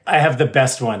have the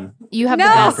best one. You have the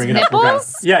best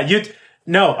nipples? Yeah,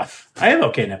 no, I have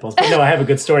okay nipples, but no, I have a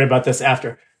good story about this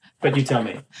after. But you tell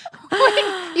me.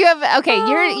 You have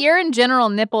you're in general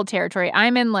nipple territory.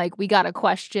 I'm in like we got a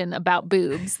question about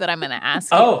boobs that I'm going to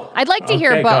ask you. Oh, I'd like to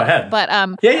hear both. Go ahead. But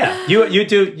yeah. You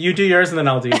do yours and then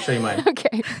I'll show you mine.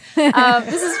 Okay.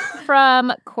 This is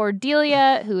from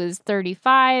Cordelia, who is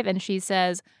 35, and she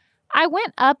says, "I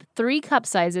went up 3 cup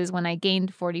sizes when I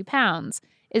gained 40 pounds.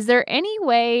 Is there any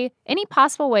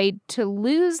possible way to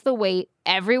lose the weight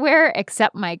everywhere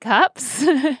except my cups?"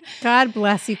 God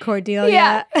bless you,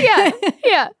 Cordelia.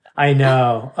 Yeah. I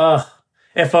know. Ugh.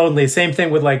 If only. Same thing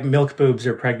with like milk boobs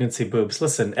or pregnancy boobs.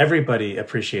 Listen, everybody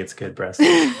appreciates good breasts.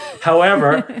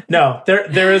 However, no,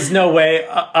 there is no way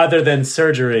other than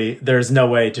surgery. There's no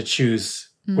way to choose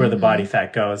where the body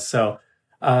fat goes. So,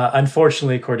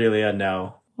 unfortunately, Cordelia,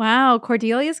 no. Wow,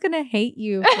 Cordelia's going to hate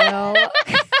you, Phil.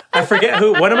 I forget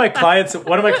who. One of my clients,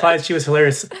 she was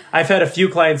hilarious. I've had a few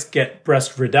clients get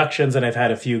breast reductions and I've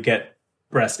had a few get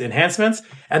breast enhancements.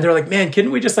 And they're like, man,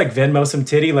 couldn't we just like Venmo some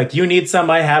titty? Like, you need some,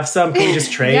 I have some. Can we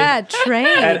just trade? Yeah, trade.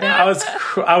 And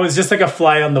I was just like a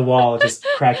fly on the wall, just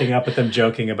cracking up at them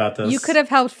joking about this. You could have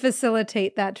helped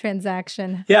facilitate that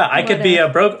transaction. Yeah, I could be a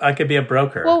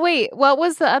broker. Well, wait, what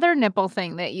was the other nipple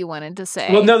thing that you wanted to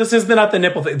say? Well, no, this is not the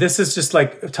nipple thing. This is just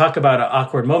like talk about an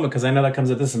awkward moment because I know that comes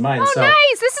with this in mind. Oh, so.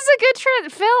 Nice. This is a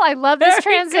good Phil, I love this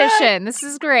transition. This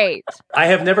is great.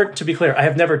 To be clear, I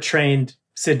have never trained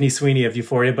Sydney Sweeney of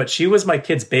Euphoria, but she was my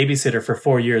kid's babysitter for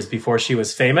 4 years before she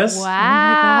was famous. Wow. Oh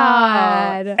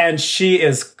my God. And she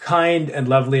is kind and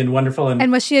lovely and wonderful.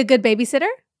 And was she a good babysitter?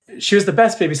 She was the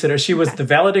best babysitter. She was the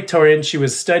valedictorian. She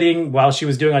was studying while she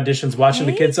was doing auditions, watching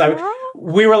the kids.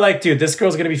 We were like, dude, this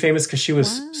girl's going to be famous because she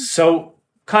was so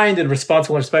kind and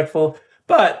responsible and respectful.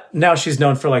 But now she's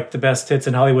known for like the best hits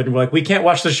in Hollywood. And we're like, we can't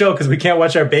watch the show because we can't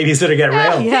watch our babysitter get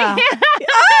railed. Yeah.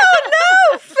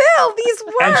 Oh no, Phil, these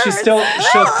words.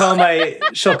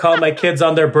 And she'll call my kids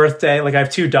on their birthday. Like I have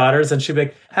 2 daughters, and she'll be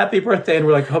like, "Happy birthday!" And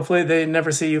we're like, hopefully they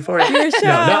never see Euphoria.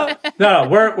 No,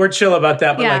 we're chill about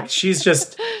that. But like, she's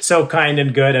just so kind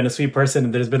and good and a sweet person.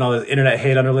 And there's been all this internet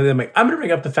hate on her lately. I'm like, I'm gonna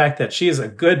bring up the fact that she is a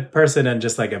good person and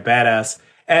just like a badass.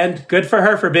 And good for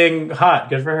her for being hot.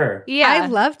 Good for her. Yeah. I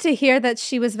love to hear that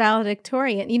she was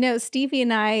valedictorian. You know, Stevie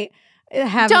and I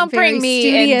have Don't very bring me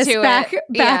studious into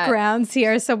backgrounds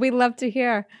here, so we love to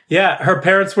hear. Yeah, her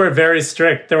parents were very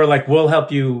strict. They were like, we'll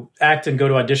help you act and go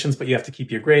to auditions, but you have to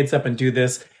keep your grades up and do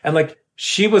this. And like,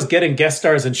 she was getting guest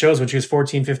stars in shows when she was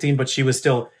 14, 15, but she was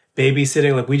still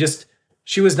babysitting. Like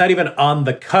she was not even on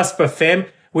the cusp of fame.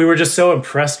 We were just so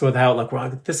impressed with how like,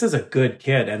 wow, this is a good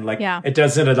kid. And like, It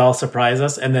doesn't at all surprise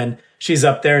us. And then she's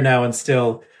up there now and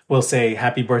still will say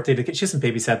happy birthday to kids. She hasn't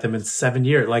babysat them in 7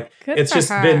 years. Like, it's just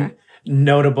been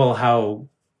notable how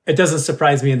it doesn't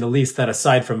surprise me in the least that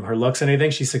aside from her looks and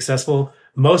anything, she's successful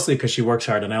mostly because she works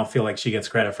hard, and I don't feel like she gets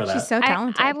credit for that. She's so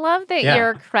talented. I love that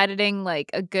you're crediting like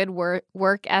a good work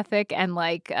ethic and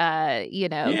like good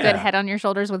head on your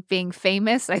shoulders with being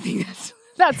famous. I think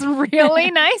that's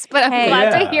really nice, but I'm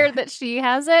glad to hear that she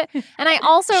has it. And I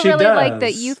also really like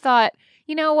that you thought,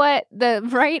 you know what? The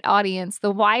right audience,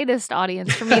 the widest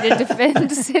audience for me to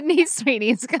defend Sydney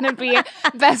Sweeney is going to be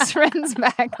Best Friends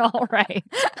Back All Right.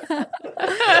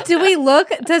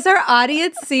 Does our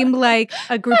audience seem like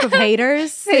a group of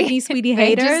haters? Sydney Sweeney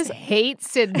haters? They just hate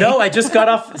Sydney. No, I just got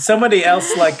off somebody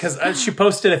else, like, because she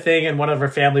posted a thing and one of her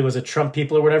family was a Trump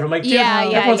people or whatever. I'm like, dude,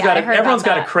 everyone's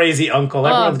got a crazy uncle.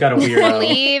 Everyone's got a weirdo.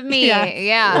 Believe me.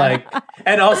 Yeah. Like,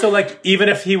 and also, like, even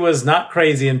if he was not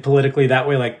crazy and politically that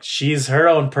way, like, she's her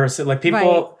own person. Like,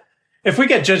 people, if we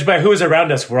get judged by who's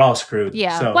around us, we're all screwed.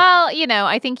 Yeah. So. Well,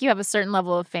 I think you have a certain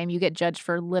level of fame. You get judged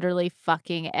for literally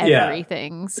fucking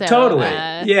everything. So, totally.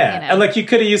 And like, you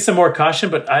could have used some more caution,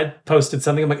 but I posted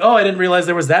something. I'm like, oh, I didn't realize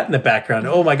there was that in the background.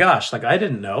 Oh my gosh. Like, I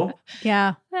didn't know.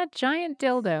 Yeah. That giant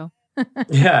dildo.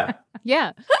 Yeah.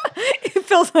 Yeah. It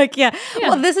feels like,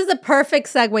 Well, this is a perfect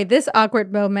segue. This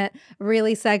awkward moment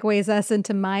really segues us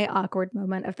into my awkward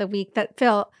moment of the week. That,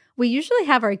 Phil, we usually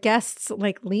have our guests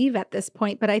like leave at this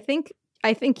point, but I think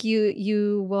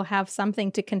you will have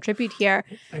something to contribute here.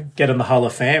 Get in the Hall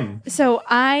of Fame. So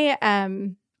I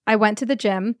went to the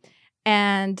gym,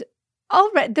 and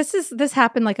this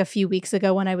happened like a few weeks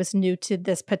ago when I was new to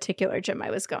this particular gym I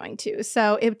was going to.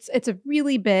 So it's a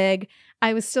really big.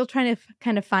 I was still trying to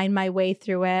kind of find my way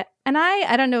through it. And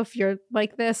I don't know if you're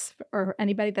like this or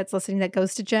anybody that's listening that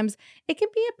goes to gyms. It can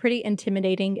be a pretty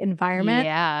intimidating environment.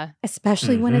 Yeah.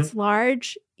 Especially when it's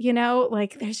large,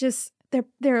 like there's just,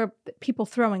 there are people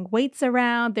throwing weights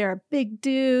around. There are big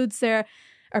dudes. There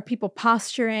are people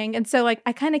posturing. And so like,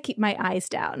 I kind of keep my eyes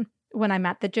down when I'm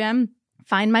at the gym,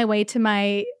 find my way to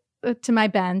my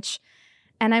bench,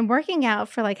 and I'm working out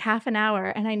for like half an hour.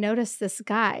 And I notice this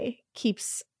guy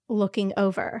keeps looking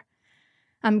over.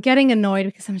 I'm getting annoyed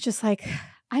because I'm just like,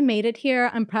 I made it here.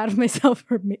 I'm proud of myself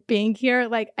for being here.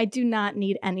 Like, I do not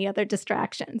need any other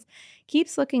distractions.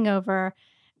 Keeps looking over.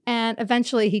 And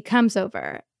eventually he comes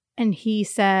over and he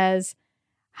says,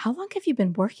 how long have you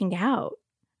been working out?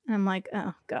 And I'm like,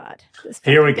 oh God, this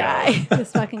fucking guy.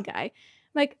 This fucking guy. I'm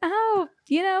like, oh,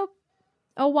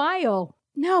 a while.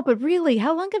 No, but really,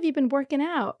 how long have you been working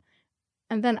out?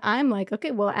 And then I'm like,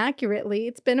 okay, well, accurately,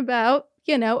 it's been about,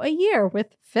 a year with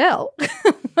Phil.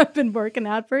 I've been working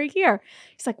out for a year.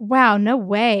 He's like, wow, no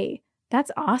way.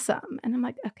 That's awesome. And I'm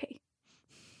like, okay,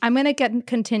 I'm going to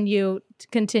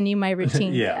continue my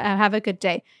routine. Have a good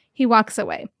day. He walks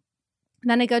away.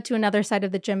 Then I go to another side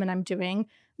of the gym and I'm doing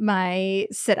my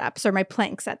sit-ups or my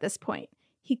planks at this point.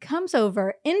 He comes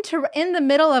over in the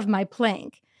middle of my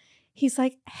plank. He's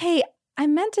like, hey, I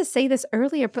meant to say this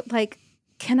earlier, but like,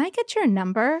 can I get your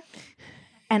number?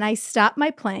 And I stop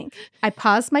my plank. I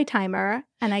pause my timer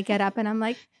and I get up and I'm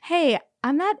like, hey,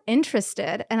 I'm not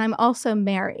interested. And I'm also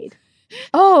married.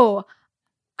 Oh,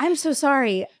 I'm so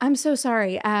sorry.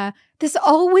 This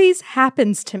always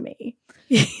happens to me.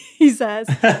 He says,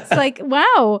 it's like,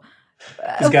 wow.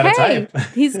 He's got a type.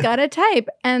 He's got a type.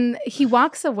 And he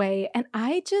walks away. And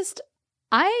I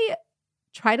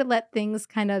try to let things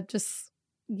kind of just,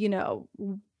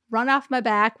 run off my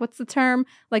back. What's the term?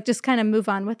 Like just kind of move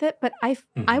on with it. But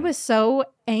I was so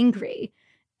angry.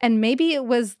 And maybe it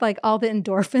was like all the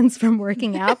endorphins from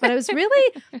working out. But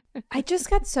I just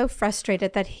got so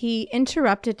frustrated that he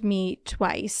interrupted me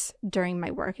twice during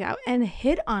my workout and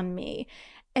hit on me.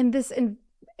 And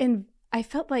I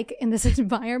felt like in this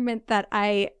environment that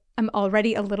I am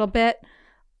already a little bit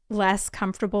less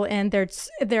comfortable in,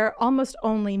 there are almost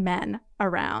only men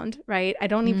around, right? I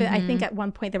think at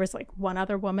one point there was like one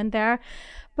other woman there,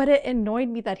 but it annoyed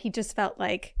me that he just felt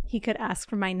like he could ask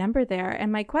for my number there.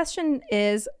 And my question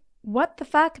is, what the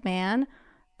fuck, man?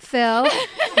 Phil,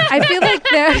 I feel like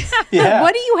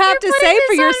what do you have to say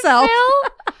for yourself?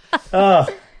 Oh,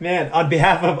 man, on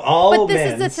behalf of all men. But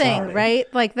this is the thing, right?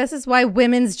 Like, this is why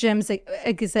women's gyms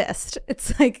exist.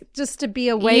 It's like just to be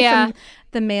away from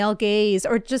the male gaze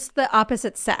or just the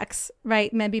opposite sex,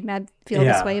 right? Maybe men feel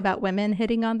this way about women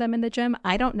hitting on them in the gym.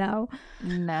 I don't know.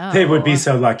 No. They would be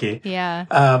so lucky.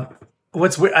 Yeah.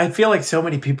 what's weird, I feel like so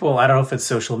many people, I don't know if it's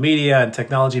social media and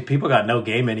technology, people got no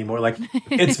game anymore. Like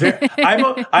it's very,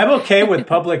 I'm okay with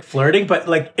public flirting, but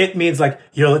like it means like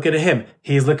you're looking at him,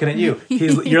 he's looking at you,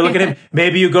 you're looking at him.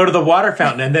 Maybe you go to the water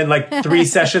fountain and then like 3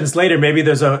 sessions later, maybe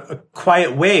there's a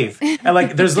quiet wave and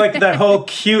like there's like that whole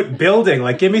cute building.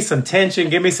 Like give me some tension,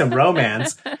 give me some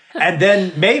romance, and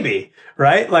then maybe,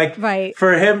 right? Like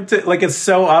for him to like, it's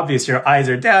so obvious. Your eyes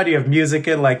are down, you have music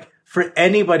and like, for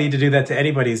anybody to do that to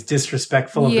anybody is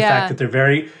disrespectful of the fact that they're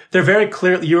very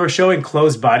clear. You are showing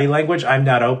closed body language. I'm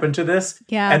not open to this.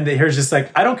 Yeah. And here's just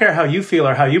like, I don't care how you feel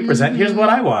or how you present. Here's what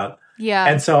I want. Yeah.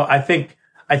 And so I think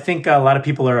a lot of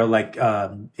people are like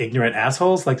ignorant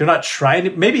assholes. Like they're not trying to,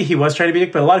 maybe he was trying to be a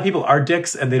dick, but a lot of people are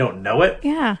dicks and they don't know it.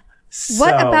 Yeah. So,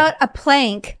 what about a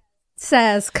plank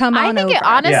says, come on over? I think it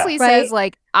honestly says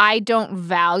like, I don't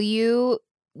value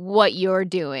what you're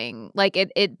doing. Like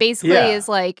it basically is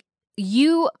like,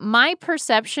 my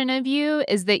perception of you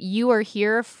is that you are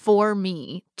here for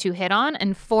me to hit on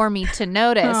and for me to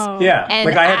notice. Yeah, and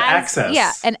like I have access.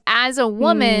 Yeah, and as a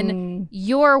woman,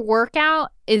 your workout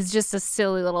is just a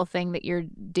silly little thing that you're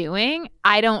doing.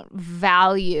 I don't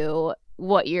value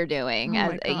what you're doing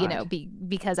as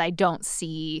because I don't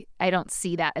see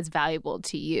that as valuable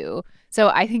to you. So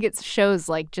I think it shows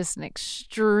like just an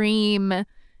extreme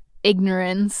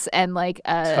ignorance and like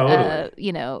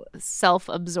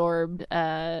self-absorbed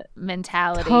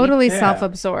mentality. Totally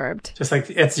self-absorbed. Just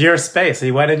like it's your space. He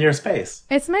went in your space.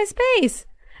 It's my space.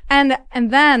 And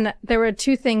then there were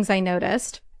 2 things I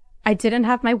noticed. I didn't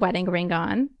have my wedding ring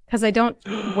on because I don't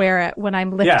wear it when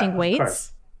I'm lifting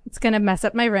weights. It's gonna mess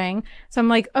up my ring. So I'm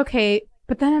like, okay,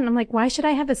 but then I'm like, why should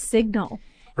I have a signal?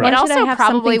 Right. It also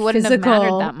probably wouldn't have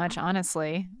mattered that much,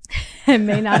 honestly. It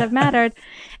may not have mattered.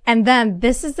 And then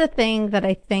this is the thing that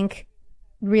I think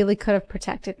really could have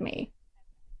protected me.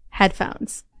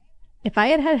 Headphones. If I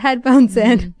had headphones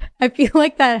in, I feel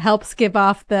like that helps give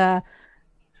off the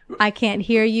I can't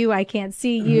hear you, I can't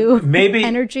see you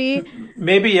energy.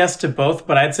 Maybe yes to both,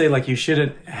 but I'd say like you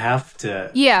shouldn't have to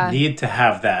need to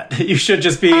have that. You should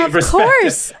just be respected. Of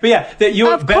course. But that you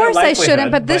of course I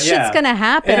shouldn't, but this shit's gonna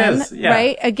happen.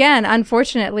 Right? Again,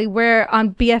 unfortunately, we're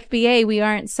on BFBA, we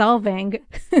aren't solving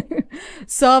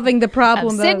the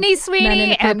problem. Sydney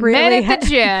Sweeney and men at the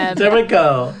gym. There we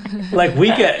go. Like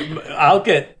I'll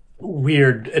get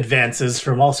weird advances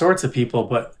from all sorts of people,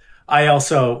 but I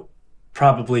also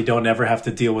probably don't ever have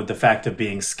to deal with the fact of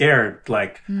being scared.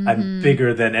 Like I'm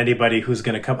bigger than anybody who's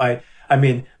going to come. I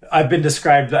mean, I've been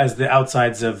described as the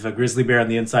outsides of a grizzly bear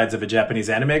and the insides of a Japanese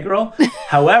anime girl.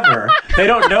 However, they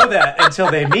don't know that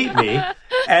until they meet me.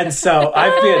 And so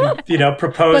I've been,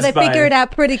 proposed by... But I figured it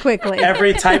out pretty quickly.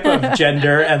 Every type of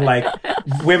gender and like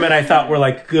women I thought were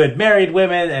like good married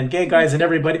women and gay guys and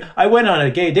everybody. I went on a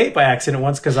gay date by accident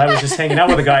once because I was just hanging out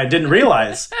with a guy I didn't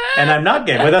realize. And I'm not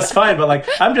gay, but that's fine. But like,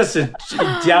 I'm just a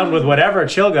down with whatever,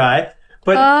 chill guy.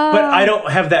 But I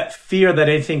don't have that fear that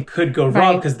anything could go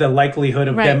wrong because the likelihood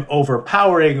of them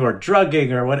overpowering or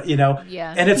drugging or what,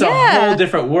 and it's a whole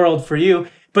different world for you.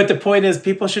 But the point is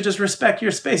people should just respect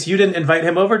your space. You didn't invite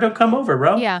him over. Don't come over,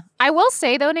 bro. Yeah. I will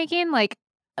say though, Nikki, like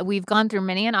we've gone through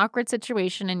many an awkward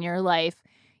situation in your life.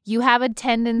 You have a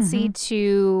tendency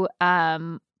to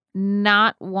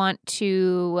not want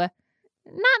to...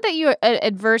 Not that you're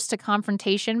adverse to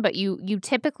confrontation, but you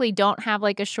typically don't have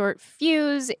like a short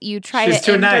fuse. You try She's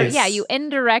too nice. Yeah, you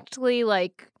indirectly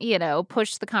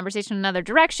push the conversation in another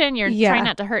direction. You're trying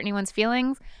not to hurt anyone's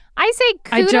feelings. I say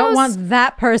kudos. I don't want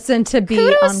that person to be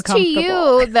uncomfortable. To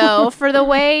you though for the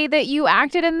way that you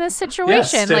acted in this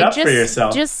situation. Yeah, stood up for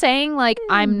yourself. Just saying like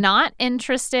I'm not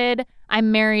interested.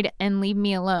 I'm married and leave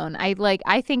me alone. I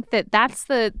think that's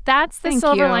the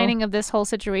silver lining of this whole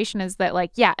situation is that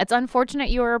like, yeah, it's unfortunate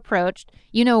you were approached.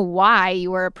 You know why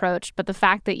you were approached, but the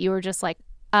fact that you were just like,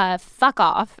 fuck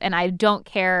off and I don't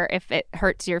care if it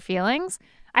hurts your feelings,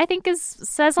 I think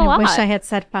says a lot. I wish I had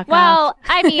said fuck off. Well,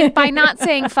 I mean, by not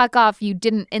saying fuck off, you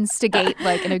didn't instigate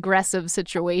like an aggressive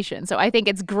situation. So I think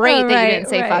it's great that you didn't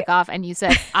say fuck off and you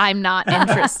said, I'm not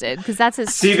interested. Because that's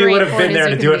as Stevie would have been there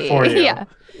to do it for you. Yeah.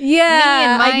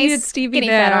 Yeah, I needed Stevie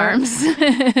there. Fat arms.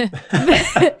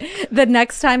 The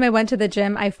next time I went to the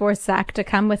gym, I forced Zach to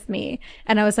come with me,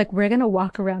 and I was like, "We're gonna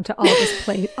walk around to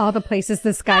all the places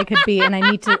this guy could be, and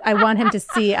I want him to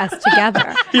see us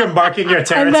together." You're marking your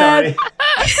territory.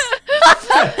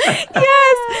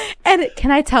 Yes, and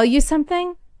can I tell you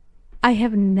something? I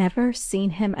have never seen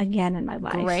him again in my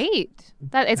life. Great.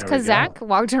 It's because Zach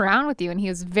walked around with you, and he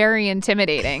was very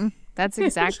intimidating. That's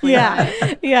exactly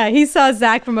right. Yeah, he saw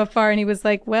Zach from afar and he was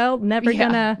like, well, never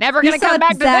gonna come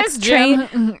back Zach's to this,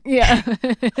 Jim. Yeah.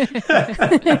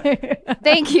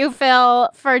 Thank you, Phil,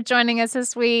 for joining us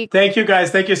this week. Thank you,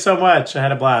 guys. Thank you so much. I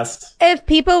had a blast. If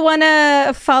people want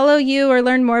to follow you or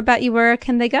learn more about you, where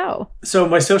can they go? So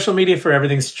my social media for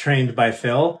everything's Trained by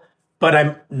Phil, but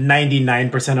I'm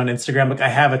 99% on Instagram. Like I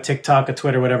have a TikTok, a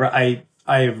Twitter, whatever. I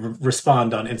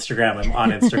respond on Instagram. I'm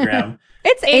on Instagram.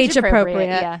 It's age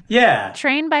appropriate. Yeah.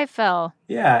 Trained by Phil.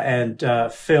 Yeah. And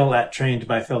Phil at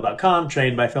trainedbyphil.com,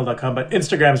 trainedbyphil.com. But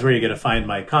Instagram's where you're going to find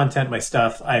my content, my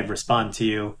stuff. I respond to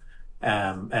you.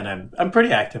 And I'm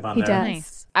pretty active on there.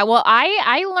 Nice.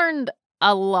 I learned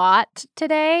a lot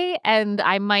today, and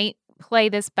I might play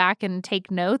this back and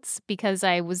take notes because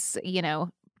I was,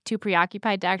 too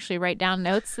preoccupied to actually write down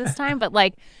notes this time. But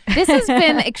this has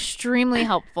been extremely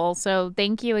helpful. So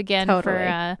thank you again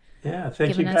for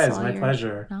thank you guys. My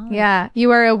pleasure. Knowledge. Yeah, you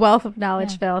are a wealth of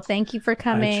knowledge, Phil. Thank you for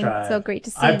coming. So great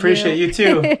to see you. I appreciate you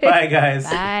too. Bye, guys.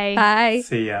 Bye. Bye.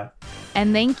 See ya.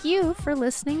 And thank you for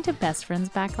listening to Best Friends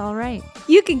Back All Right.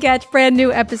 You can catch brand new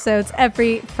episodes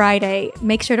every Friday.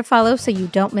 Make sure to follow so you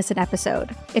don't miss an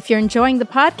episode. If you're enjoying the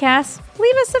podcast,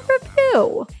 leave us a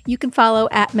review. You can follow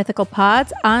at Mythical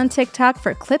Pods on TikTok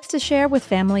for clips to share with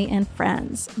family and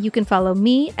friends. You can follow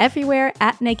me everywhere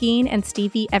at Nagin and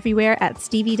Stevie everywhere at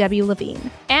Stevie W.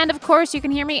 Levine. And of course, you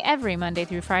can hear me every Monday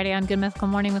through Friday on Good Mythical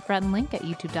Morning with Brett and Link at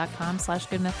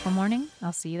youtube.com/Good Mythical Morning.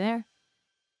 I'll see you there.